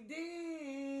 3D.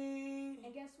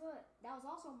 And guess what? That was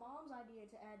also Mom's idea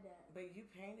to add that. But you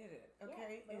painted it,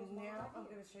 okay? Yeah, and now I'm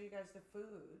going to show you guys the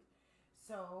food.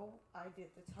 So I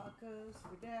did the tacos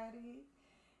for Daddy.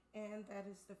 And that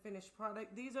is the finished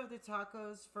product. These are the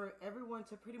tacos for everyone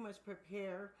to pretty much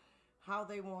prepare how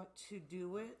they want to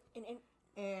do it.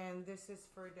 And this is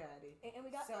for Daddy. We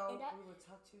will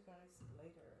talk to you guys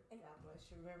later. God bless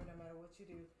you. Remember, no matter what you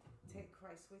do, take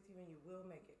Christ with you and you will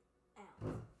make it out.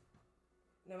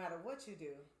 No matter what you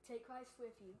do, take Christ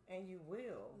with you. And you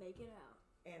will make it out.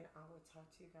 And I will talk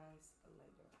to you guys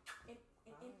later.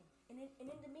 And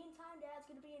in the meantime, Dad's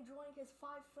going to be enjoying his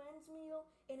 5 friends meal.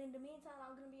 And in the meantime,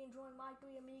 I'm going to be enjoying my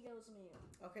 3 amigos meal.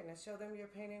 Okay, now show them your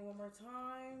painting one more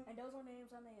time. And those are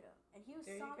names I made up. And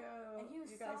there you go. And you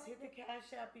guys hit the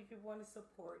Cash App if you want to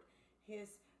support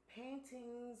his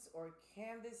paintings or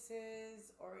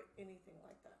canvases or anything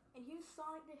like that. And here's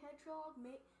Sonic the Hedgehog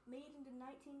made in the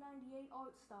 1998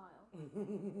 art style.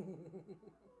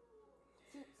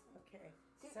 Okay.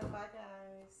 So bye,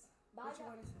 guys. What you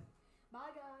want to say?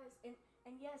 Bye, guys.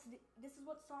 And yes, this is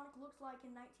what Sonic looks like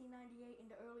in 1998 in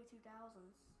the early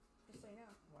 2000s. Just so you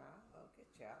know. Wow,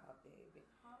 good job, baby.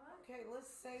 All right. Okay,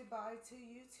 let's say bye to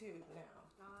YouTube now.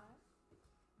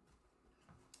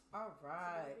 All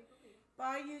right.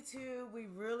 Bye, YouTube. We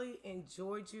really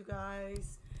enjoyed you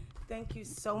guys. Thank you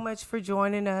so much for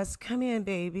joining us. Come in,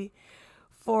 baby.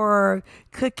 For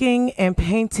cooking and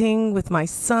painting with my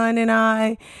son and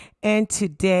I. And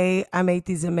today I made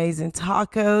these amazing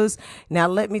tacos. Now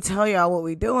let me tell y'all what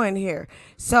we're doing here.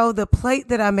 So the plate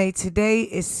that I made today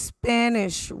is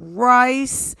Spanish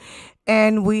rice.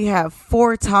 And we have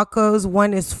 4 tacos.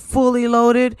 One is fully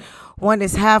loaded. One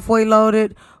is halfway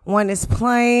loaded. One is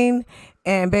plain.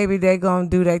 And baby, they gonna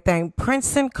do their thing.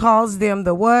 Princeton calls them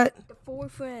the what? The 4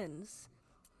 friends.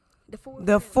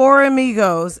 The 4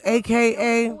 amigos,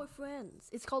 a.k.a. The 4 friends.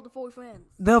 It's called the 4 friends.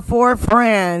 The 4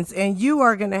 friends. And you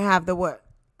are going to have the what?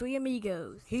 3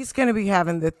 amigos. He's going to be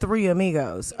having the 3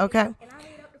 amigos, okay? And I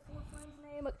made up the 4 friends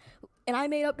name. And I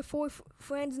made up the 4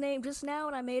 friends name just now,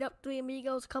 and I made up 3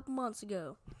 amigos a couple months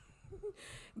ago.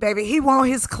 Baby, he want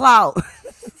his clout.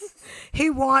 He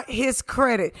want his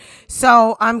credit.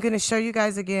 So I'm going to show you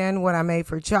guys again what I made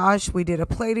for Josh. We did a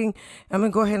plating. I'm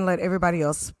going to go ahead and let everybody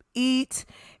else eat.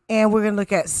 And we're going to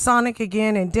look at Sonic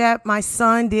again in depth. My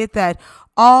son did that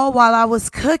all while I was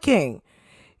cooking.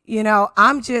 You know,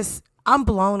 I'm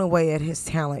blown away at his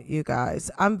talent, you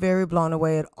guys. I'm very blown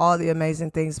away at all the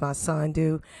amazing things my son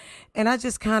do. And I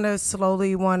just kind of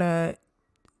slowly want to,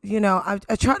 you know,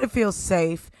 I try to feel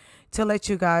safe to let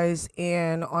you guys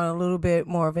in on a little bit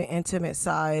more of an intimate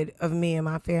side of me and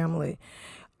my family.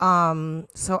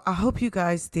 So I hope you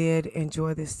guys did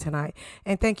enjoy this tonight.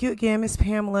 And thank you again, Miss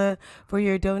Pamela, for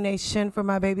your donation for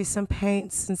my baby some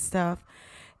paints and stuff.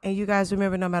 And you guys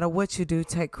remember, no matter what you do,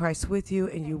 take Christ with you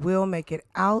and you will make it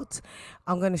out.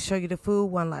 I'm going to show you the food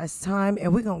one last time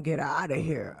and we're going to get out of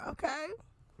here. Okay?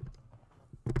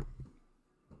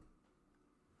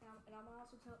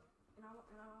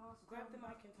 Grab the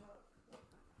mic and talk.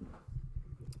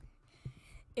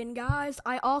 And guys,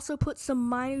 I also put some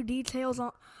minor details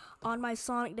on my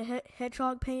Sonic the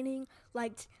Hedgehog painting,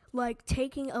 like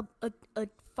taking a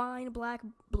fine black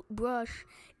brush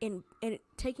and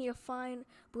taking a fine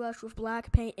brush with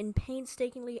black paint and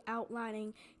painstakingly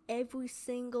outlining every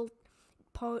single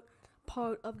part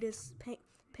of this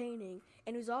painting.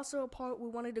 And there's also a part where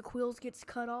one of the quills gets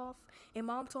cut off, and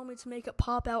Mom told me to make it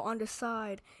pop out on the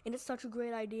side, and it's such a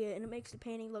great idea, and it makes the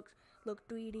painting look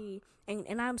 3D,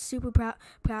 and I'm super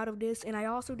proud of this. And I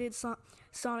also did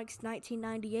Sonic's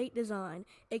 1998 design,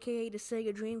 aka the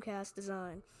Sega Dreamcast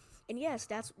design. And yes,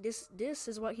 this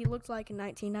is what he looked like in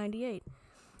 1998.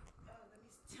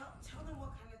 Tell them what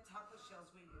kind of taco shells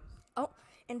we use. Oh,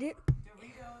 and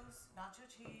Doritos, nacho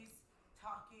cheese,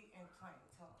 Taki, and plain.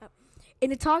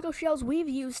 And the taco shells we've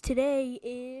used today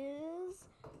is.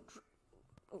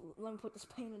 Let me put this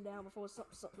painting down before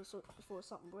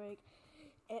something break.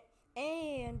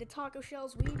 And the taco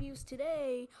shells we've used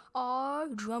today are,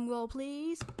 drumroll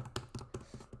please,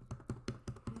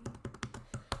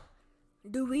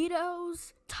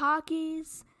 Doritos,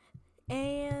 Takis,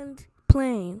 and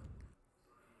plain.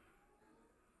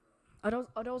 Are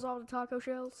those all the taco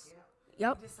shells?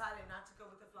 Yep. We decided not to go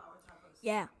with the flour tacos.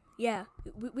 Yeah.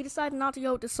 We decided not to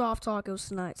go with the soft tacos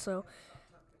tonight, so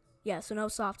yeah, so no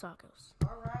soft tacos.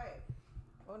 All right.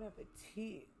 Bon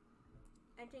appetit.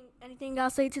 Anything you gotta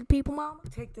say to the people, Mama?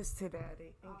 Take this to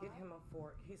Daddy and get him a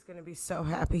fork. He's going to be so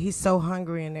happy. He's so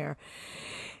hungry in there.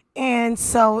 And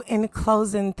so, in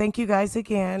closing, thank you guys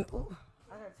again. Ooh,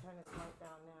 I got to turn this mic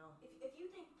down now. If you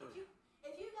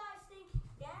guys think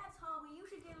Dad's hungry, you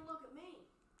should get a look at me.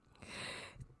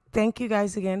 Thank you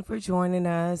guys again for joining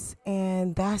us.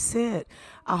 And that's it.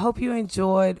 I hope you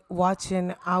enjoyed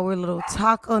watching our little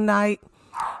taco night.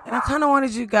 And I kind of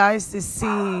wanted you guys to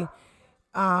see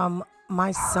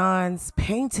my son's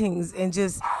paintings, and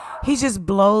he just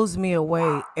blows me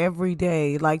away every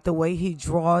day. Like the way he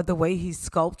draws, the way he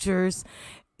sculptures.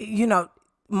 You know,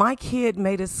 my kid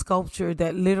made a sculpture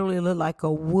that literally looked like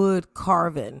a wood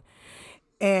carving,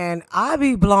 and I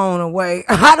be blown away.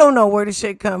 I don't know where the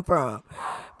shit come from,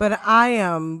 but I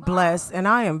am blessed and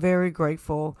I am very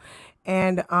grateful.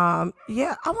 And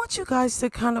yeah, I want you guys to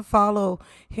kind of follow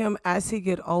him as he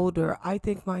get older. I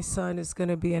think my son is going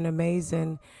to be an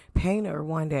amazing painter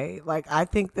one day. Like, I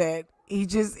think that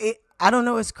I don't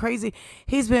know, it's crazy.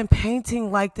 He's been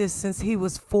painting like this since he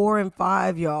was 4 and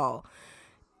 5, y'all.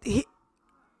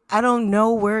 I don't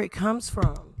know where it comes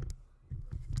from.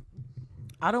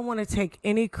 I don't want to take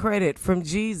any credit from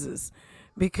Jesus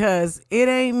because it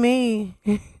ain't me.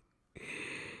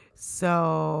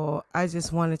 So I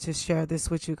just wanted to share this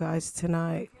with you guys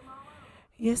tonight.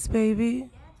 Yes, baby. Dad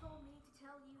told me to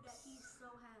tell you that he's so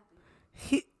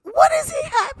happy. What is he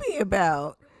happy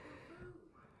about?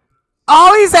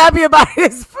 Oh, he's happy about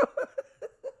his food.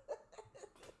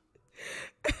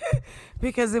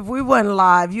 Because if we wasn't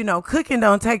live, you know, cooking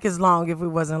don't take as long if we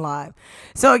wasn't live.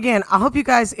 So again, I hope you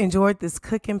guys enjoyed this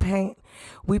cooking paint.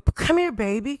 Come here,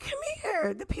 baby. Come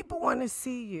here. The people want to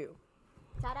see you.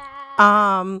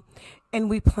 Ta-da! And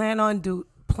we plan on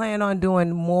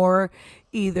doing more,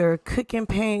 either cooking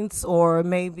paints or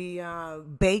maybe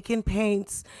baking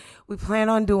paints. We plan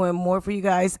on doing more for you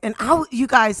guys. And I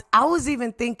was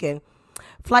even thinking,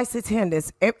 flight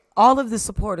attendants, all of the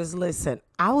supporters, listen,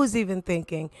 I was even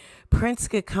thinking Prince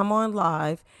could come on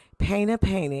live, paint a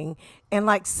painting, and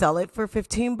like sell it for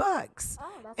 $15.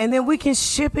 And then we can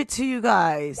ship it to you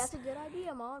guys. That's a good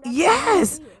idea, Mom.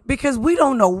 Yes, because we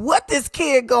don't know what this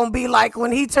kid gonna be like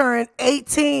when he turned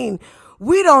 18.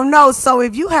 We don't know. So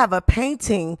if you have a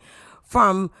painting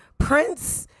from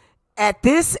Prince at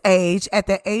this age, at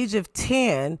the age of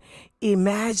 10,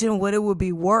 imagine what it would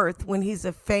be worth when he's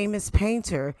a famous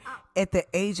painter at the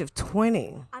age of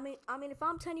 20. I mean, if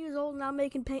I'm 10 years old and I'm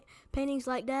making paintings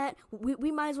like that,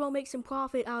 we might as well make some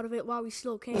profit out of it while we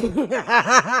still can. Oh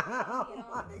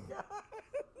my God.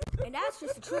 And that's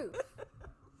just the truth.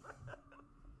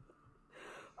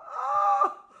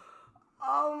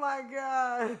 Oh my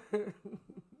God.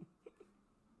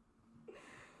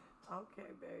 Okay,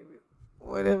 baby.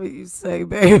 Whatever you say,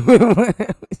 baby.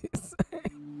 Whatever you say.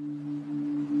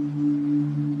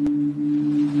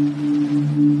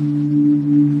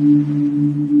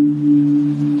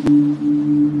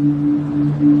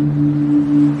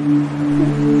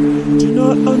 Do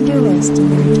not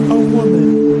underestimate a woman.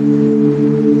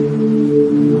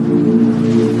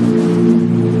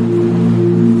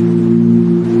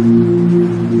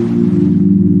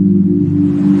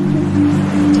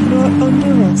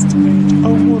 Underestimate a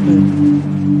woman.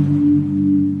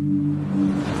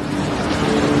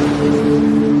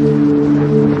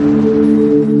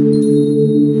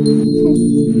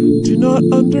 Do not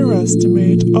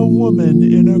underestimate a woman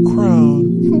in a crown.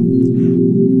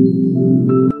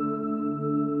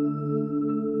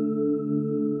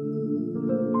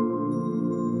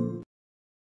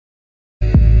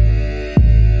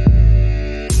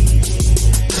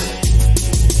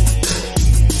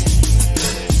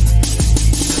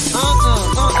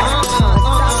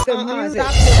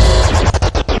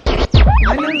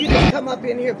 I know you didn't come up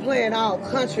in here playing all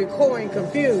country, coy, and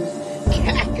confused,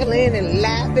 cackling and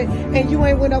laughing, and you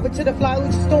ain't went over to the flower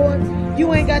store.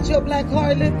 You ain't got your black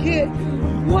hard lip kit.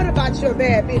 What about your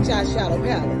bad bitch eyeshadow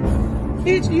palette?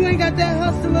 Bitch, you ain't got that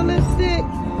hustler lipstick.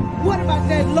 What about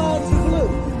that Loyalty Blue?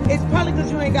 It's probably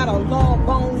because you ain't got a long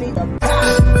bone neither.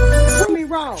 Prove me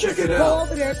wrong. Check it Go out.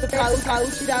 over there to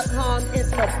Kauchi.com and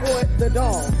support the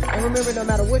doll. And remember, no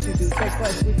matter what you do, take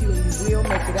Christ with you and you will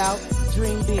make it out.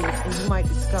 Dream big and you might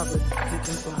discover you can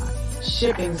fly.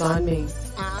 Shipping's on me.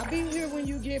 be here when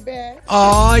you get back.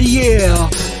 Aw, yeah.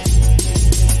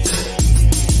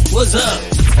 What's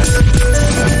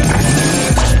up?